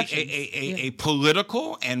people's perceptions. A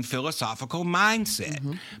political and philosophical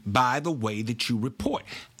mindset by the way that you report.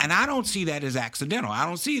 And I don't see that as accidental. I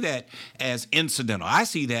don't see that as incidental. I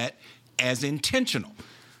see that as intentional.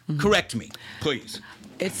 Correct me, please.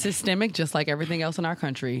 It's systemic, just like everything else in our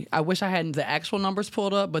country. I wish I hadn't the actual numbers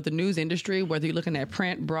pulled up, but the news industry, whether you're looking at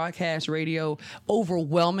print, broadcast, radio,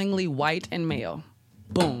 overwhelmingly white and male.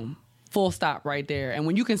 Boom. Full stop right there. And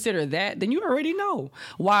when you consider that, then you already know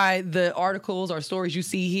why the articles or stories you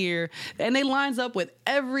see here, and they lines up with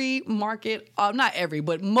every market, not every,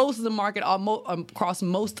 but most of the market across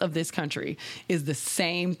most of this country is the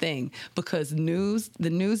same thing. Because the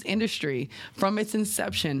news industry from its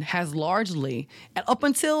inception has largely, and up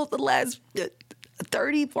until the last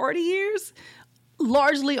 30, 40 years,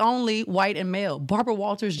 largely only white and male. Barbara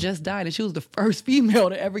Walters just died, and she was the first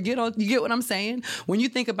female to ever get on. You get what I'm saying? When you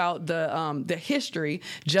think about the history,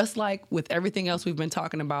 just like with everything else we've been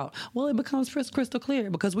talking about, well, it becomes crystal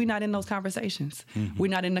clear because we're not in those conversations.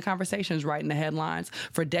 We're not in the conversations writing the headlines.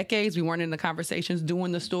 For decades, we weren't in the conversations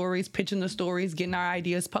doing the stories, pitching the stories, getting our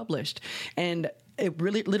ideas published. And it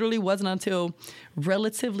really literally wasn't until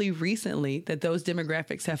relatively recently that those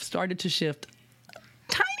demographics have started to shift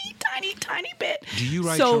tiny bit. Do you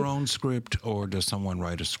write your own script, or does someone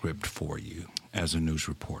write a script for you as a news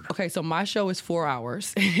reporter? Okay, so my show is 4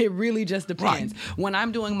 hours. It really just depends. Right. When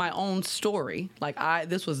I'm doing my own story, like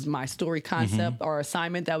this was my story concept or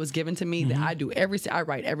assignment that was given to me, that I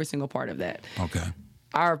write every single part of that. Okay.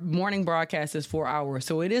 Our morning broadcast is 4 hours,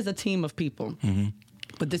 so it is a team of people.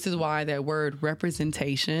 But this is why that word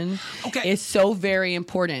representation is so very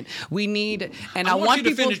important. We need, and I want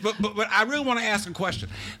you to finish, but I really want to ask a question.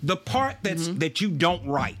 The part that you don't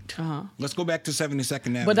write. Let's go back to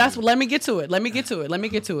 72nd Avenue. But let me get to it.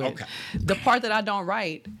 Okay. The part that I don't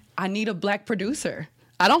write, I need a black producer.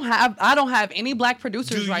 I don't have any black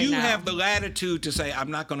producers right now. Do you have the latitude to say,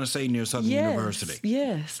 I'm not going to say near Southern University?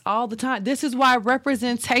 Yes, all the time. This is why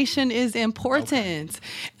representation is important.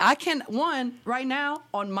 Okay. Right now,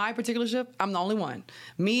 on my particular ship, I'm the only one.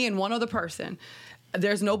 Me and one other person.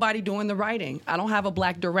 There's nobody doing the writing. I don't have a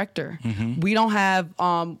black director. We don't have,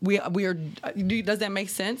 we are, does that make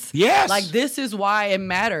sense? Yes. Like, this is why it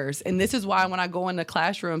matters. And this is why when I go into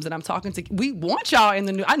classrooms and I'm talking to, we want y'all in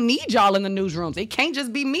the I need y'all in the newsrooms. It can't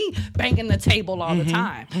just be me banging the table all the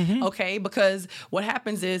time. Okay? Because what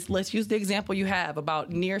happens is, let's use the example you have about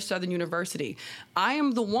near Southern University. I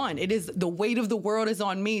am the one. It is, the weight of the world is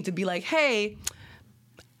on me to be like, hey,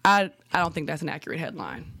 I don't think that's an accurate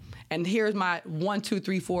headline. and here's my 1, 2,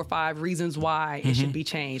 3, 4, 5 reasons why it should be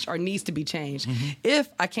changed or needs to be changed. If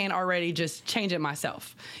I can't already just change it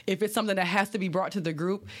myself, if it's something that has to be brought to the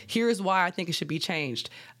group, here's why I think it should be changed.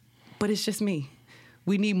 But it's just me.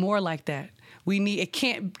 We need more like that. It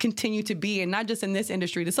can't continue to be, and not just in this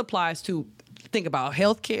industry. This applies to, think about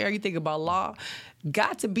healthcare, you think about law.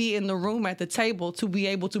 Got to be in the room at the table to be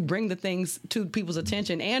able to bring the things to people's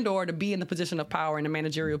attention, and or to be in the position of power in the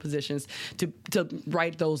managerial positions to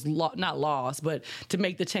write those not laws, but to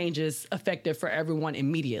make the changes effective for everyone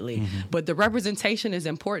immediately. But the representation is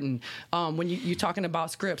important. When you're talking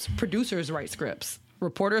about scripts, producers write scripts.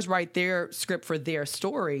 Reporters write their script for their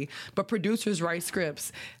story, but producers write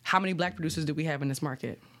scripts. How many black producers do we have in this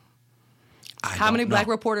market? How many black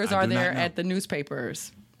reporters are there at the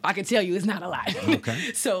newspapers? I can tell you it's not a lot.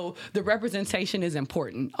 Okay. So the representation is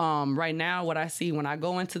important. Right now, what I see when I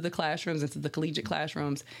go into the classrooms, into the collegiate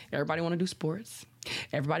classrooms, everybody want to do sports.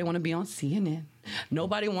 Everybody want to be on CNN.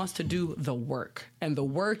 Nobody wants to do the work. And the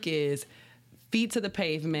work is feet to the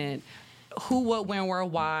pavement, who, what, when, where,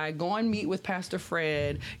 why, go and meet with Pastor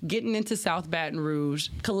Fred, getting into South Baton Rouge,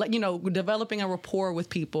 developing a rapport with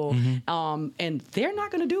people, and they're not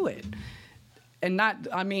going to do it. And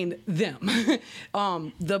them.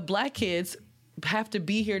 The black kids have to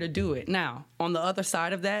be here to do it. Now, on the other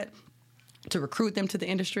side of that, to recruit them to the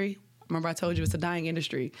industry, remember I told you it's a dying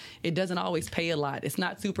industry. It doesn't always pay a lot. It's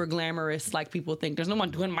not super glamorous like people think. There's no one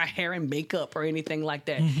doing my hair and makeup or anything like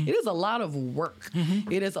that. It is a lot of work.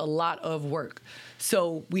 It is a lot of work.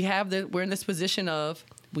 So we're in this position of,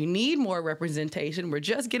 we need more representation. We're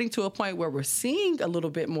just getting to a point where we're seeing a little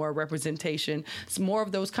bit more representation. Some more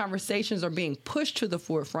of those conversations are being pushed to the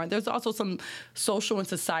forefront. There's also some social and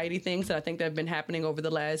society things that I think that have been happening over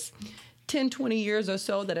the last 10, 20 years or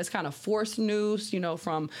so that has kind of forced news,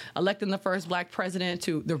 from electing the first black president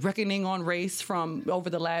to the reckoning on race from over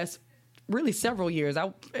the last really several years.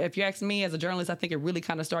 If you ask me as a journalist, I think it really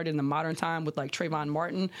kind of started in the modern time with like Trayvon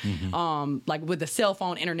Martin, like with the cell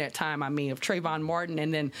phone internet time, of Trayvon Martin,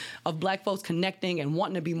 and then of black folks connecting and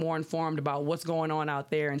wanting to be more informed about what's going on out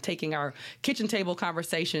there and taking our kitchen table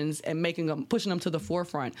conversations and pushing them to the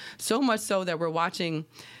forefront. So much so that we're watching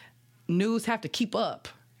news have to keep up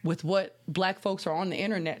with what black folks are on the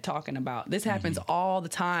internet talking about. This happens all the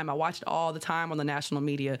time. I watch it all the time on the national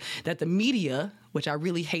media, that the media, which I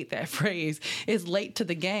really hate that phrase, is late to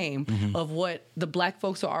the game of what the black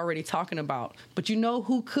folks are already talking about. But you know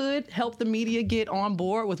who could help the media get on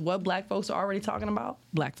board with what black folks are already talking about?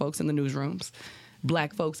 Black folks in the newsrooms.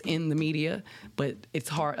 Black folks in the media, but it's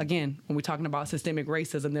hard. Again, when we're talking about systemic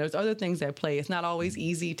racism, there's other things at play. It's not always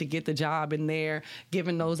easy to get the job in there,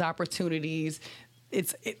 given those opportunities.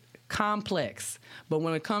 It's complex, but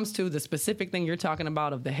when it comes to the specific thing you're talking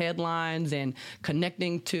about of the headlines and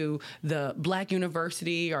connecting to the black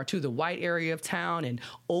university or to the white area of town and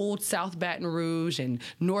old South Baton Rouge and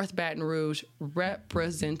North Baton Rouge,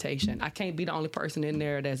 representation. I can't be the only person in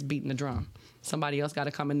there that's beating the drum. Somebody else got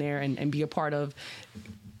to come in there and be a part of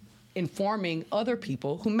informing other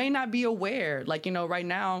people who may not be aware. Like, right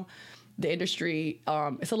now, the industry,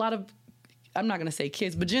 it's a lot of, I'm not going to say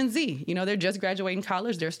kids, but Gen Z, they're just graduating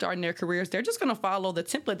college. They're starting their careers. They're just going to follow the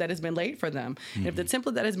template that has been laid for them. And if the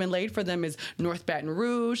template that has been laid for them is North Baton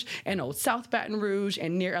Rouge and old South Baton Rouge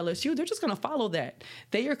and near LSU, they're just going to follow that.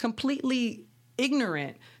 They are completely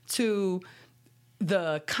ignorant to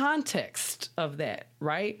the context of that,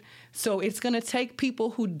 right? So it's going to take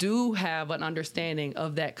people who do have an understanding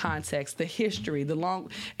of that context, the history,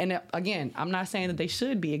 and again, I'm not saying that they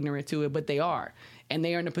should be ignorant to it, but they are. And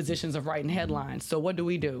they are in the positions of writing headlines. So what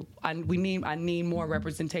do? I need more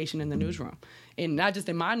representation in the newsroom. And not just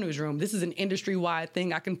in my newsroom. This is an industry-wide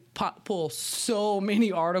thing. I can pull so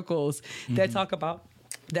many articles that talk about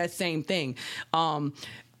that same thing.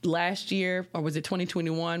 Last year, or was it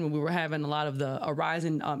 2021, when we were having a lot of a rise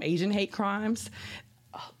in Asian hate crimes,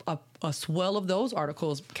 a swell of those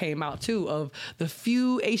articles came out too, of the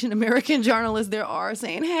few Asian American journalists there are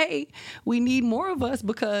saying, hey, we need more of us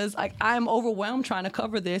because I'm overwhelmed trying to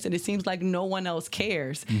cover this and it seems like no one else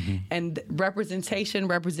cares. And representation.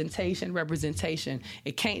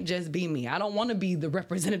 It can't just be me. I don't want to be the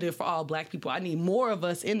representative for all black people. I need more of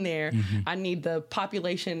us in there. I need the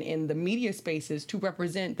population in the media spaces to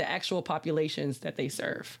represent the actual populations that they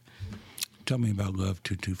serve. Tell me about Love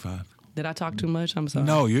 225. Did I talk too much? I'm sorry.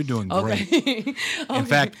 No, you're doing great. Okay. In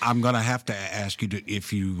fact, I'm going to have to ask you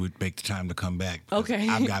if you would make the time to come back. Okay.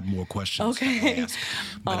 I've got more questions to ask.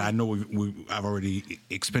 But I know I've already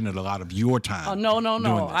expended a lot of your time. Oh,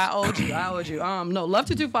 no. I owed you. No, Love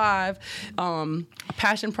 225, a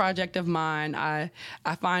passion project of mine. I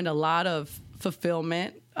find a lot of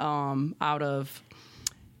fulfillment out of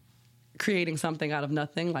creating something out of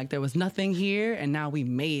nothing. Like there was nothing here and now we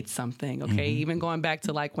made something. Okay. Even going back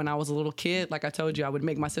to like when I was a little kid, like I told you, I would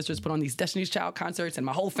make my sisters put on these Destiny's Child concerts and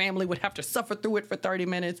my whole family would have to suffer through it for 30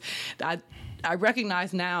 minutes. I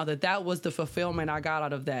recognize now that was the fulfillment I got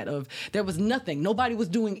out of that. Of there was nothing, nobody was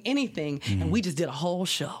doing anything, and we just did a whole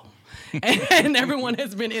show. And everyone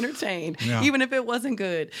has been entertained, even if it wasn't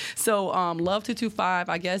good. So Love 225,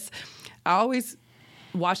 I guess I always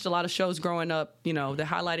watched a lot of shows growing up, that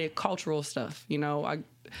highlighted cultural stuff.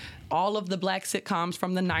 All of the black sitcoms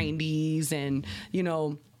from the 90s and,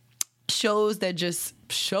 shows that just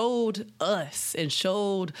showed us and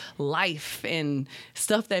showed life and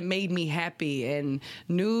stuff that made me happy. And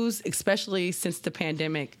news, especially since the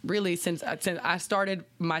pandemic, really since I started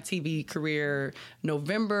my TV career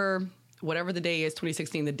November, whatever the day is,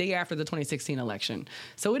 2016, the day after the 2016 election.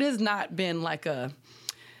 So it has not been like a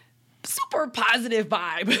super positive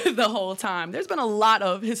vibe the whole time. There's been a lot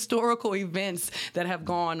of historical events that have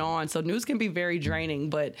gone on. So news can be very draining.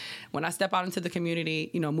 But when I step out into the community,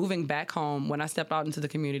 moving back home, when I step out into the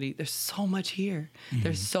community, there's so much here.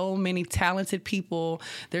 There's so many talented people.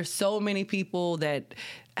 There's so many people that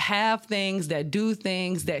have things, that do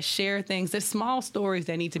things, that share things. There's small stories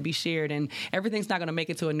that need to be shared, and everything's not going to make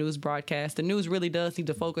it to a news broadcast. The news really does need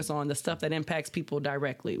to focus on the stuff that impacts people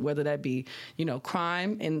directly, whether that be,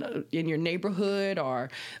 crime in your neighborhood or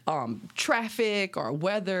traffic or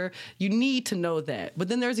weather. You need to know that. But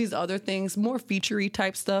then there's these other things, more feature-y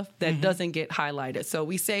type stuff that doesn't get highlighted. So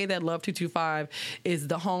we say that Love 225 is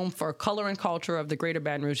the home for color and culture of the greater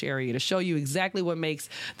Baton Rouge area, to show you exactly what makes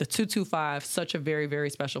the 225 such a very, very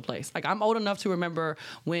special place. Like, I'm old enough to remember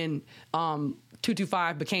when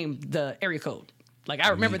 225 became the area code. Like, I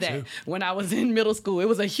remember that when I was in middle school. It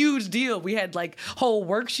was a huge deal. We had like whole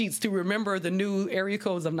worksheets to remember the new area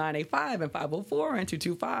codes of 985 and 504 and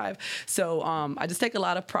 225. So I just take a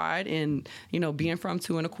lot of pride in, being from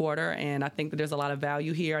 2 1/4. And I think that there's a lot of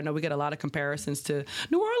value here. I know we get a lot of comparisons to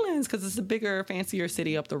New Orleans because it's a bigger, fancier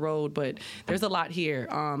city up the road, but there's a lot here.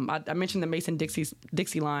 I mentioned the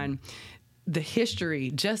Mason-Dixie line. The history,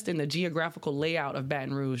 just in the geographical layout of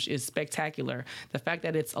Baton Rouge, is spectacular. The fact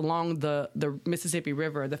that it's along the Mississippi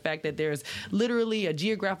River, the fact that there's literally a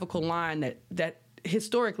geographical line that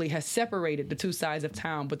historically has separated the two sides of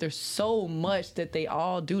town, but there's so much that they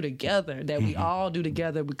all do together, that we all do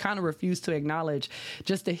together. We kind of refuse to acknowledge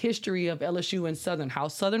just the history of LSU and Southern, how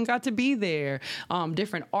Southern got to be there,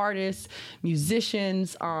 different artists,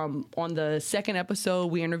 musicians. On the second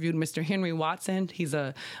episode, we interviewed Mr. Henry Watson. He's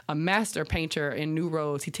a master painter in New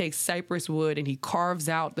Roads. He takes cypress wood and he carves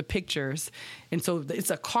out the pictures. And so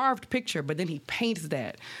it's a carved picture, but then he paints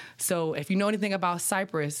that. So if you know anything about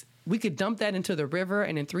cypress, we could dump that into the river,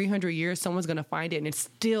 and in 300 years, someone's going to find it, and it's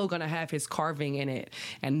still going to have his carving in it.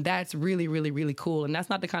 And that's really, really, really cool. And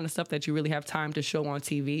that's not the kind of stuff that you really have time to show on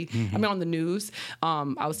TV. I mean, on the news.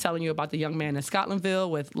 I was telling you about the young man in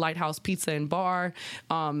Scotlandville with Lighthouse Pizza and Bar,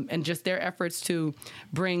 and just their efforts to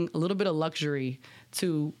bring a little bit of luxury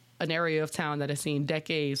to an area of town that has seen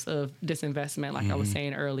decades of disinvestment, like I was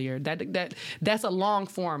saying earlier. That's a long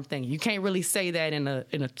form thing. You can't really say that in a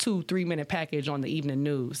 2-3 minute package on the evening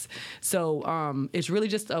news. So it's really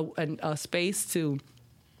just a space to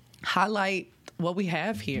highlight what we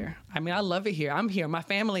have here. I mean, I love it here. I'm here. My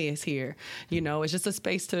family is here. It's just a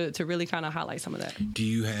space to really kind of highlight some of that. Do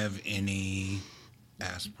you have any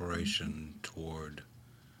aspiration toward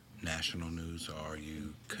national news, or are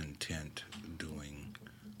you content doing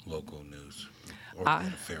local news? Or is that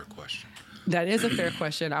a fair question? That is a fair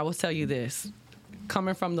question. I will tell you this.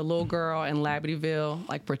 Coming from the little girl in Labadeville,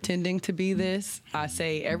 like pretending to be this, I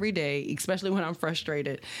say every day, especially when I'm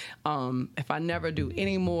frustrated, if I never do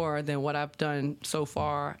any more than what I've done so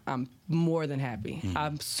far, I'm more than happy.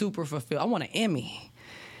 I'm super fulfilled. I want an Emmy.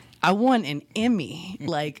 I won an Emmy,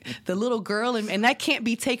 like the little girl, and that can't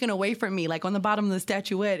be taken away from me. Like on the bottom of the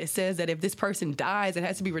statuette, it says that if this person dies, it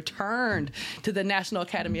has to be returned to the National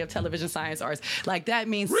Academy of Television Science Arts. Like that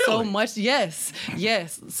means so much. Yes.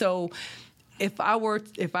 So if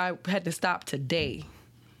I had to stop today,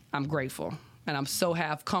 I'm grateful, and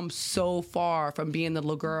have come so far from being the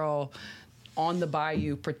little girl on the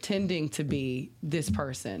bayou pretending to be this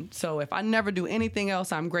person. So if I never do anything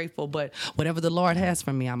else, I'm grateful. But whatever the Lord has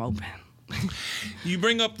for me, I'm open. You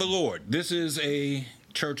bring up the Lord. This is a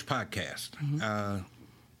church podcast.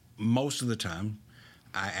 Most of the time,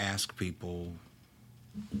 I ask people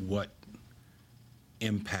what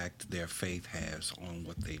impact their faith has on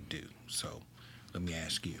what they do. So let me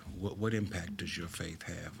ask you, what impact does your faith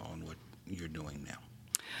have on what you're doing now?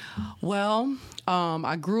 Well,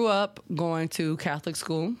 I grew up going to Catholic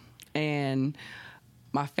school, and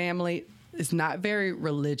my family, It's not very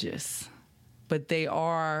religious, but they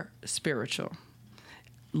are spiritual.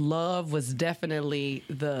 Love was definitely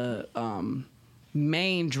the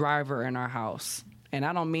main driver in our house. And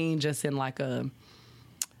I don't mean just in like a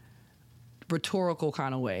rhetorical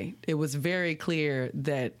kind of way. It was very clear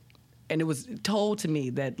that, and it was told to me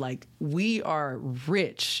that, like, we are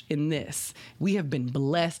rich in this. We have been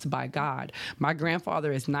blessed by God. My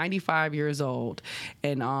grandfather is 95 years old.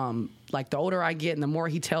 And, like, the older I get and the more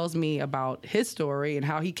he tells me about his story and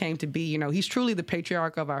how he came to be, you know, he's truly the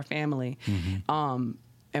patriarch of our family. Mm-hmm.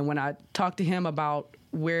 And when I talk to him about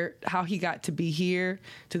how he got to be here,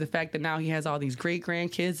 to the fact that now he has all these great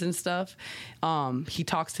grandkids and stuff, he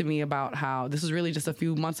talks to me about how, this was really just a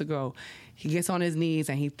few months ago, he gets on his knees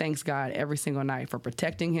and he thanks God every single night for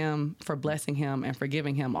protecting him, for blessing him, and for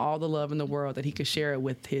giving him all the love in the world, that he could share it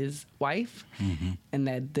with his wife, mm-hmm. and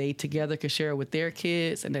that they together could share it with their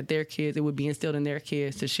kids, and that their kids, it would be instilled in their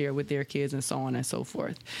kids to share with their kids, and so on and so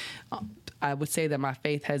forth. I would say that my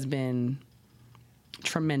faith has been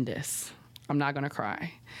tremendous. I'm not going to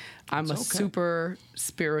cry. I'm a super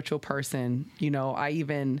spiritual person. You know,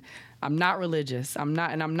 I'm not religious. I'm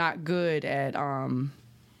not good at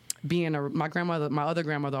being my other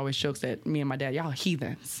grandmother always jokes that me and my dad, y'all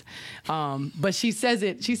heathens. But she says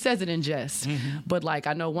it in jest. Mm-hmm. But like,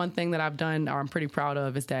 I know one thing that I've done, or I'm pretty proud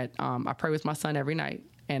of, is that I pray with my son every night.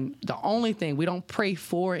 And the only thing, we don't pray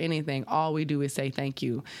for anything. All we do is say thank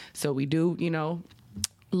you. So we do, you know,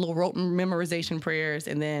 little rote memorization prayers,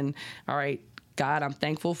 and then, all right, God, I'm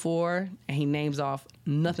thankful for, and he names off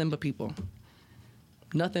nothing but people.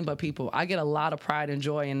 Nothing but people. I get a lot of pride and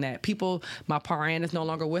joy in that. People, my parent is no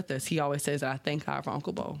longer with us. He always says that I thank God for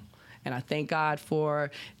Uncle Bo. And I thank God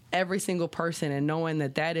for every single person, and knowing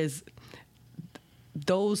that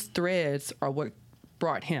those threads are what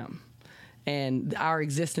brought him and our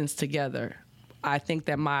existence together. I think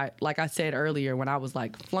that like I said earlier, when I was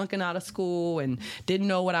like flunking out of school and didn't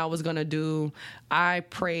know what I was going to do, I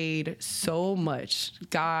prayed so much.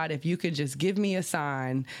 God, if you could just give me a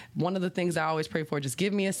sign. One of the things I always pray for, just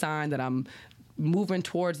give me a sign that I'm moving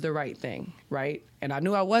towards the right thing, right? And I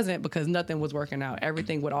knew I wasn't, because nothing was working out.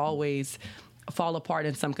 Everything would always fall apart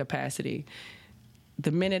in some capacity. The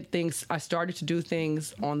minute I started to do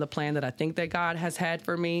things on the plan that I think that God has had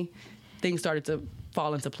for me, things started to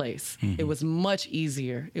fall into place. Mm-hmm. It was much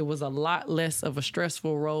easier. It was a lot less of a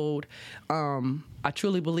stressful road. I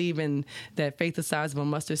truly believe in that faith the size of a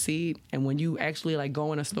mustard seed. And when you actually like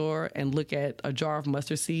go in a store and look at a jar of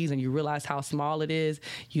mustard seeds and you realize how small it is,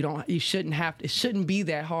 it shouldn't be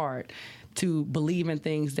that hard to believe in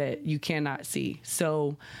things that you cannot see.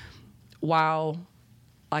 So while,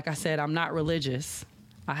 like I said, I'm not religious,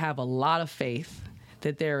 I have a lot of faith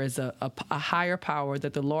that there is a higher power,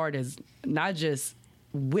 that the Lord is not just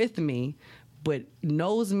with me, but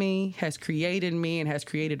knows me, has created me, and has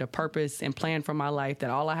created a purpose and plan for my life, that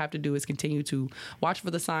all I have to do is continue to watch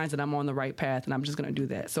for the signs that I'm on the right path, and I'm just going to do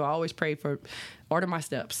that. So I always pray for, order my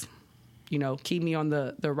steps, you know, keep me on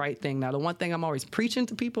the right thing. Now, the one thing I'm always preaching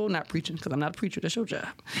to people, not preaching because I'm not a preacher, that's your job,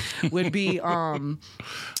 would be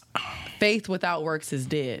faith without works is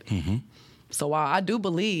dead. Mm-hmm. So while I do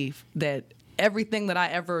believe that everything that I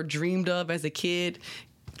ever dreamed of as a kid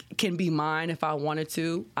can be mine if I wanted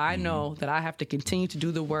to, I know that I have to continue to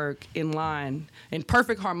do the work in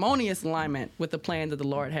perfect harmonious alignment with the plan that the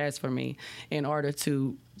Lord has for me, in order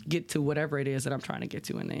to get to whatever it is that I'm trying to get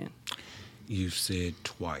to in the end. You've said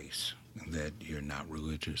twice that you're not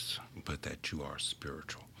religious, but that you are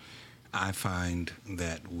spiritual. I find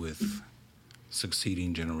that with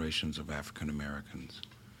succeeding generations of African Americans,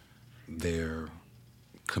 their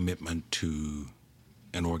commitment to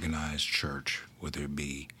an organized church, whether it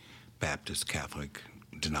be Baptist, Catholic,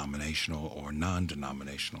 denominational, or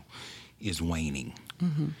non-denominational, is waning.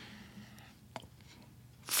 Mm-hmm.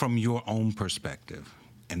 From your own perspective,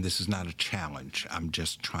 and this is not a challenge, I'm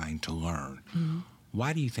just trying to learn, mm-hmm.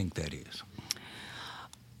 Why do you think that is?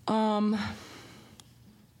 And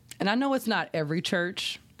I know it's not every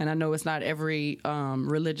church, and I know it's not every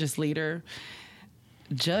religious leader.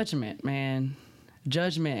 Judgment, man.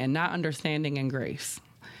 Judgment and not understanding and grace.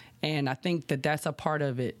 And I think that that's a part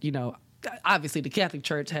of it. You know, obviously the Catholic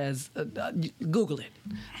Church has, Google it,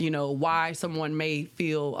 you know, why someone may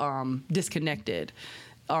feel disconnected.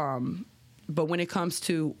 But when it comes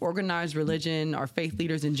to organized religion or faith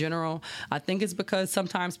leaders in general, I think it's because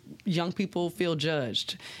sometimes young people feel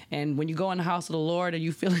judged. And when you go in the house of the Lord and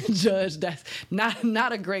you feeling judged, that's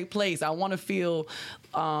not a great place. I want to feel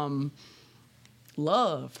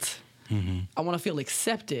loved. Mm-hmm. I want to feel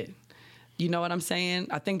accepted. You know what I'm saying?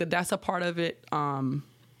 I think that that's a part of it.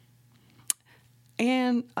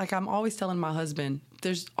 And like I'm always telling my husband,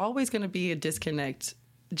 there's always going to be a disconnect.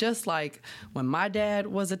 Just like when my dad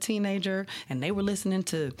was a teenager and they were listening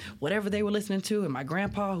to whatever they were listening to, and my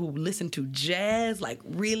grandpa who listened to jazz, like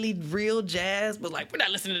really real jazz, was like, we're not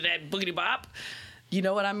listening to that boogity bop. You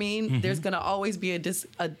know what I mean? Mm-hmm. There's going to always be a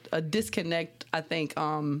disconnect, I think,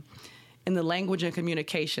 in the language and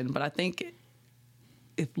communication. But I think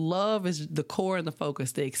if love is the core and the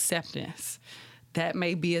focus, the acceptance, that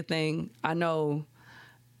may be a thing. I know.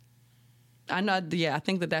 Yeah, I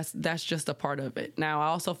think that's just a part of it. Now, I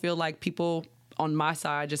also feel like people on my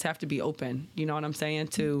side just have to be open, you know what I'm saying,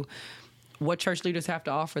 to what church leaders have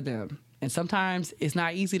to offer them. And sometimes it's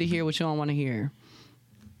not easy to hear what you don't want to hear.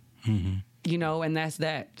 Mm-hmm. You know, and that's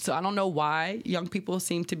that. So I don't know why young people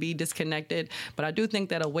seem to be disconnected, but I do think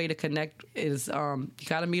that a way to connect is you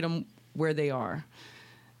got to meet them where they are.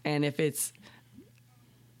 And if it's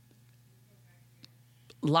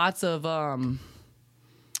lots of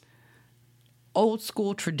old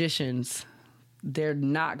school traditions, they're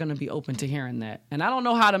not going to be open to hearing that. And I don't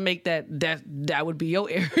know how to make that would be your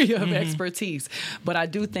area of expertise. But I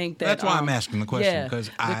do think that that's why I'm asking the question, because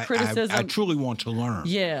I truly want to learn.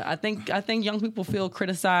 Yeah, I think young people feel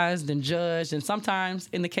criticized and judged, and sometimes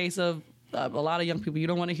in the case of a lot of young people, you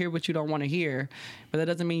don't want to hear what you don't want to hear, but that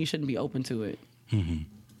doesn't mean you shouldn't be open to it. Mm-hmm.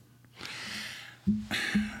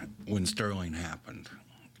 When Sterling happened,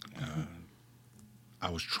 I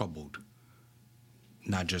was troubled.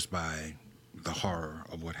 Not just by the horror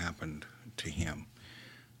of what happened to him,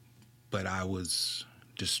 but I was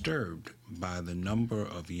disturbed by the number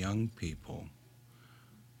of young people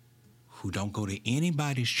who don't go to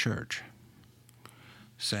anybody's church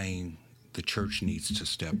saying the church needs to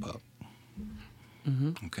step up.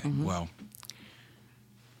 Mm-hmm. Okay, mm-hmm. Well,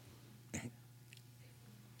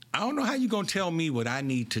 I don't know how you're going to tell me what I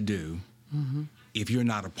need to do mm-hmm. if you're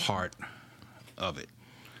not a part of it.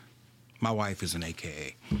 My wife is an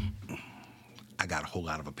AKA. I got a whole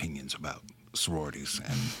lot of opinions about sororities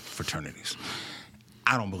and fraternities.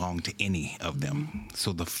 I don't belong to any of them.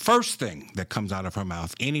 So the first thing that comes out of her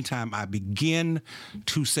mouth anytime I begin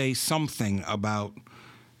to say something about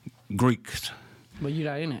Greeks. But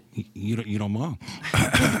you're not in it. You don't belong.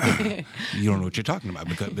 You don't know what you're talking about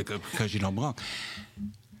because you don't belong.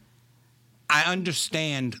 I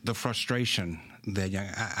understand the frustration that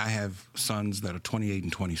I have sons that are 28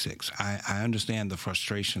 and 26. I understand the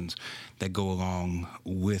frustrations that go along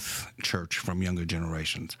with church from younger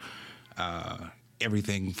generations.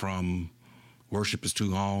 Everything from worship is too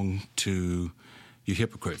long to you're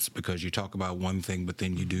hypocrites because you talk about one thing but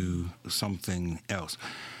then you do something else.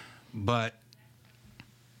 But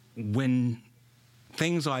when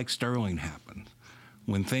things like Sterling happened,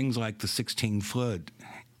 when things like the 16 flood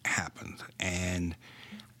happened, and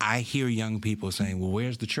I hear young people saying, well,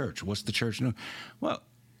 where's the church? What's the church doing? Well,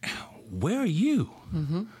 where are you?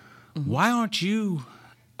 Mm-hmm. Mm-hmm. Why aren't you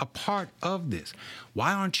a part of this?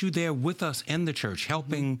 Why aren't you there with us in the church,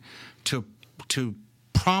 helping to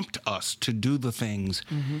prompt us to do the things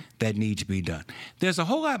mm-hmm. that need to be done? There's a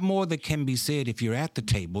whole lot more that can be said if you're at the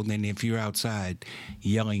table than if you're outside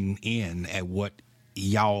yelling in at what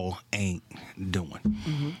y'all ain't doing.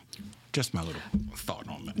 Mm-hmm. Just my little thought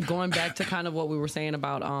on that. Going back to kind of what we were saying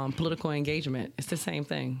about political engagement, it's the same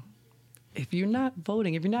thing. If you're not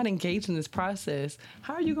voting, if you're not engaged in this process,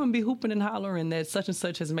 how are you going to be hooping and hollering that such and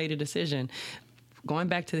such has made a decision? Going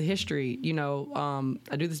back to the history, you know,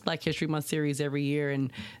 I do this Black History Month series every year,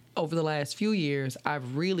 and over the last few years,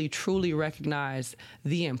 I've really, truly recognized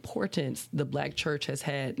the importance the Black church has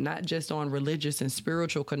had, not just on religious and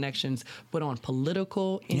spiritual connections, but on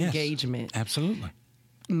political engagement. Absolutely.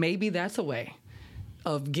 Maybe that's a way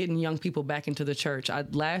of getting young people back into the church.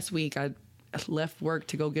 Last week, I left work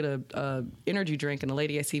to go get a energy drink, and the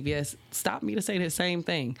lady at CVS stopped me to say the same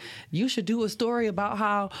thing. You should do a story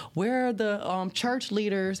about where are the church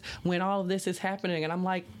leaders when all of this is happening. And I'm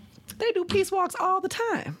like, they do peace walks all the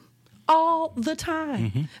time. All the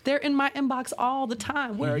time. Mm-hmm. They're in my inbox all the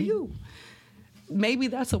time. Where mm-hmm. are you? Maybe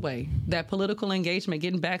that's a way, that political engagement,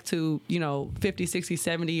 getting back to, 50, 60,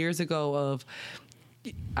 70 years ago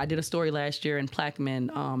I did a story last year in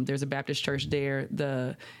Plaquemine. There's a Baptist church there.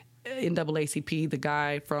 The NAACP, the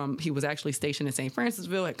guy he was actually stationed in St.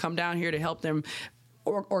 Francisville, had come down here to help them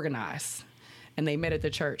organize. And they met at the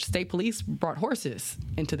church. State police brought horses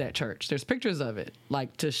into that church. There's pictures of it,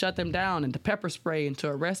 like to shut them down and to pepper spray and to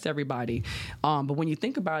arrest everybody. But when you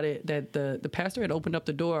think about it, that the pastor had opened up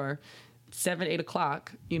the door 7, 8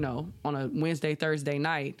 o'clock, on a Wednesday, Thursday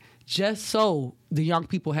night, just so the young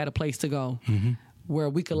people had a place to go. Mm-hmm. Where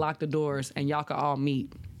we could lock the doors and y'all could all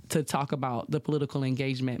meet to talk about the political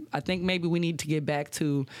engagement. I think maybe we need to get back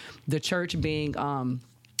to the church being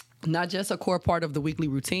not just a core part of the weekly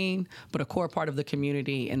routine, but a core part of the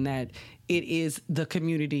community, and that it is the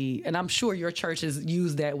community. And I'm sure your church is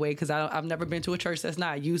used that way, because I've never been to a church that's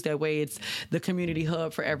not used that way. It's the community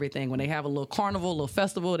hub for everything. When they have a little carnival, a little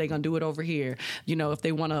festival, they're going to do it over here. You know, if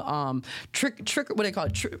they want to what they call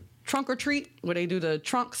it, trunk or treat, where they do the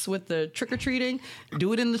trunks with the trick or treating,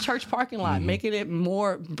 do it in the church parking lot, making it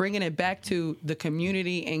more, bringing it back to the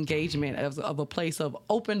community engagement of a place of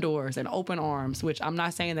open doors and open arms, which I'm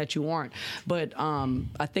not saying that you aren't, but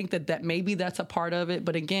I think that maybe that's a part of it.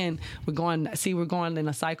 But again, we're going in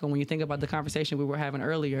a cycle when you think about the conversation we were having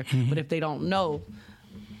earlier. But if they don't know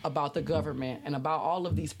about the government and about all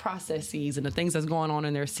of these processes and the things that's going on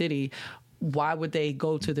in their city, why would they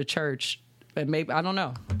go to the church? And maybe, I don't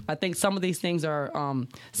know. I think some of these things are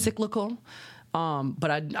cyclical,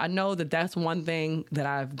 but I know that that's one thing that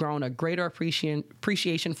I've grown a greater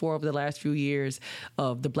appreciation for over the last few years,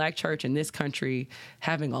 of the Black church in this country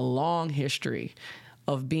having a long history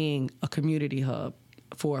of being a community hub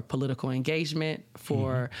for political engagement,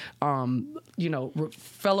 for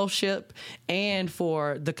fellowship, and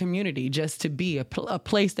for the community just to be a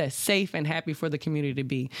place that's safe and happy for the community to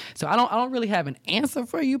be. So I don't really have an answer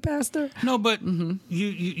for you, Pastor. No, but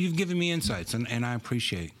you've given me insights, and I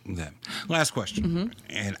appreciate that. Last question,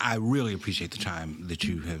 and I really appreciate the time that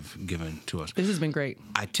you have given to us. This has been great.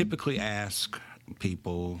 I typically ask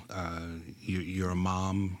people, you're a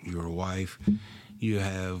mom, you're a wife, you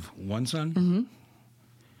have one son.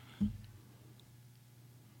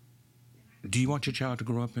 Do you want your child to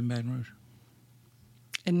grow up in Baton Rouge?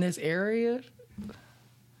 In this area?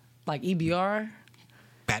 Like EBR?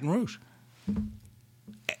 Baton Rouge.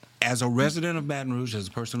 As a resident of Baton Rouge, as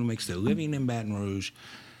a person who makes their living in Baton Rouge,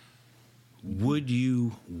 would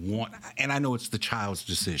you want, and I know it's the child's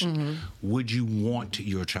decision, would you want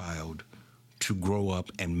your child to grow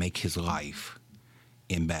up and make his life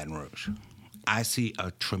in Baton Rouge? I see a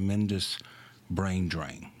tremendous brain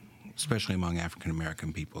drain, especially among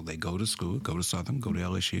African-American people. They go to school, go to Southern, go to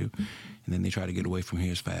LSU, and then they try to get away from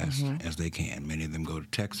here as fast as they can. Many of them go to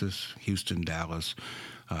Texas, Houston, Dallas.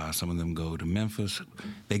 Some of them go to Memphis.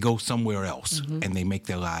 They go somewhere else, and they make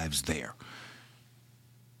their lives there.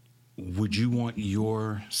 Would you want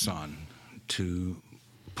your son to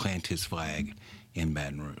plant his flag in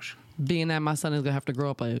Baton Rouge? Being that my son is going to have to grow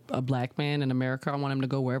up a Black man in America, I want him to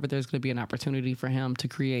go wherever there's going to be an opportunity for him to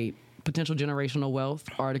create potential generational wealth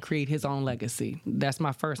or to create his own legacy. That's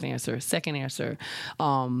my first answer. Second answer,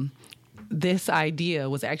 this idea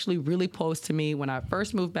was actually really posed to me when I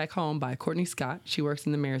first moved back home by Courtney Scott. She works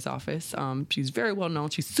in the mayor's office. She's very well known.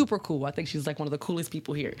 She's super cool. I think she's like one of the coolest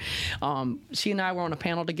people here. She and I were on a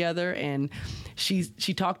panel together, and she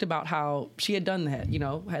talked about how she had done that,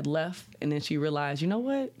 had left, and then she realized, you know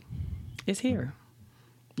what? It's here.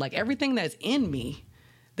 Like everything that's in me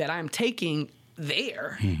that I'm taking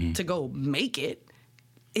there to go make it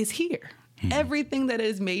is here. Everything that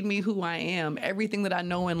has made me who I am, everything that I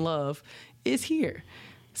know and love is here.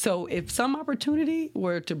 So if some opportunity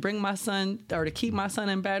were to bring my son or to keep my son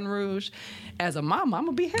in Baton Rouge, as a mom, I'm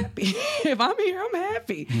going to be happy. If I'm here, I'm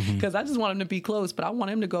happy because I just want him to be close, but I want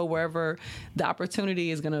him to go wherever the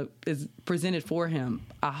opportunity is presented for him.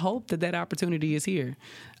 I hope that opportunity is here.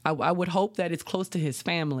 I would hope that it's close to his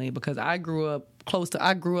family, because I grew up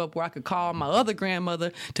where I could call my other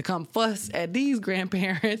grandmother to come fuss at these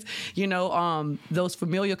grandparents, those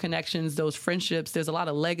familial connections, those friendships. There's a lot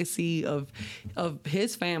of legacy of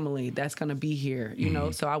his family that's going to be here,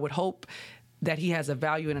 so I would hope that he has a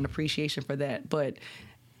value and an appreciation for that. But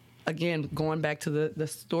again, going back to the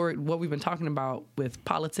story, what we've been talking about with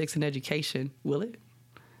politics and education, will it?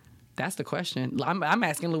 That's the question. I'm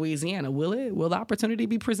asking Louisiana, will the opportunity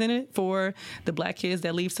be presented for the Black kids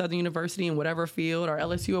that leave Southern University in whatever field, or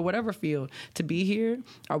LSU or whatever field, to be here?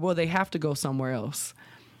 Or will they have to go somewhere else?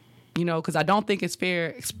 Because I don't think it's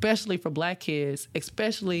fair, especially for Black kids,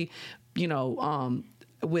 especially,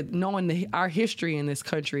 with knowing our history in this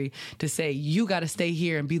country, to say, you got to stay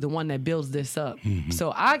here and be the one that builds this up.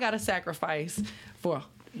 So I got to sacrifice for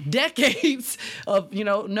decades of,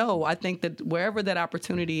 no, I think that wherever that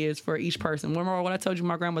opportunity is for each person. Remember what I told you,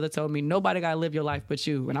 my grandmother told me, nobody got to live your life but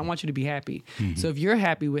you, and I want you to be happy. So if you're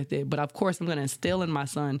happy with it, but of course I'm going to instill in my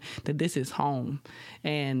son that this is home.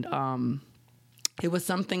 And it was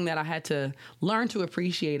something that I had to learn to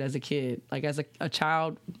appreciate as a kid. Like as a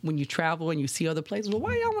child, when you travel and you see other places, well,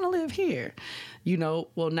 why y'all want to live here?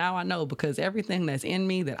 Well, now I know, because everything that's in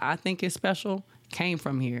me that I think is special came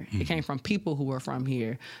from here. It came from people who were from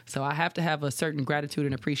here. So I have to have a certain gratitude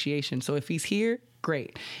and appreciation. So if he's here,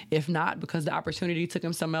 great. If not, because the opportunity took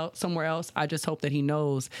him somewhere else, I just hope that he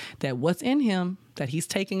knows that what's in him that he's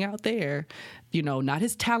taking out there, not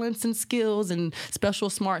his talents and skills and special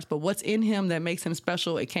smarts, but what's in him that makes him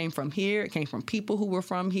special. It came from here. It came from people who were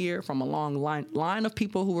from here, from a long line of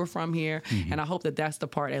people who were from here. Mm-hmm. And I hope that that's the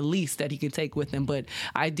part, at least, that he can take with him. But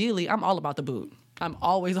ideally, I'm all about the boot. I'm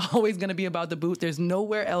always going to be about the boot. There's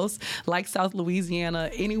nowhere else like South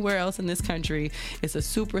Louisiana, anywhere else in this country. It's a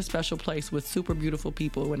super special place with super beautiful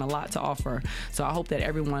people and a lot to offer. So I hope that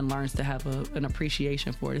everyone learns to have an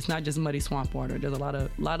appreciation for it. It's not just muddy swamp water. There's a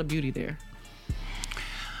lot of beauty there.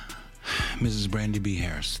 Mrs. Brandi B.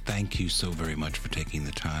 Harris, thank you so very much for taking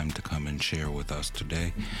the time to come and share with us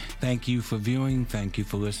today. Thank you for viewing. Thank you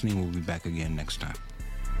for listening. We'll be back again next time.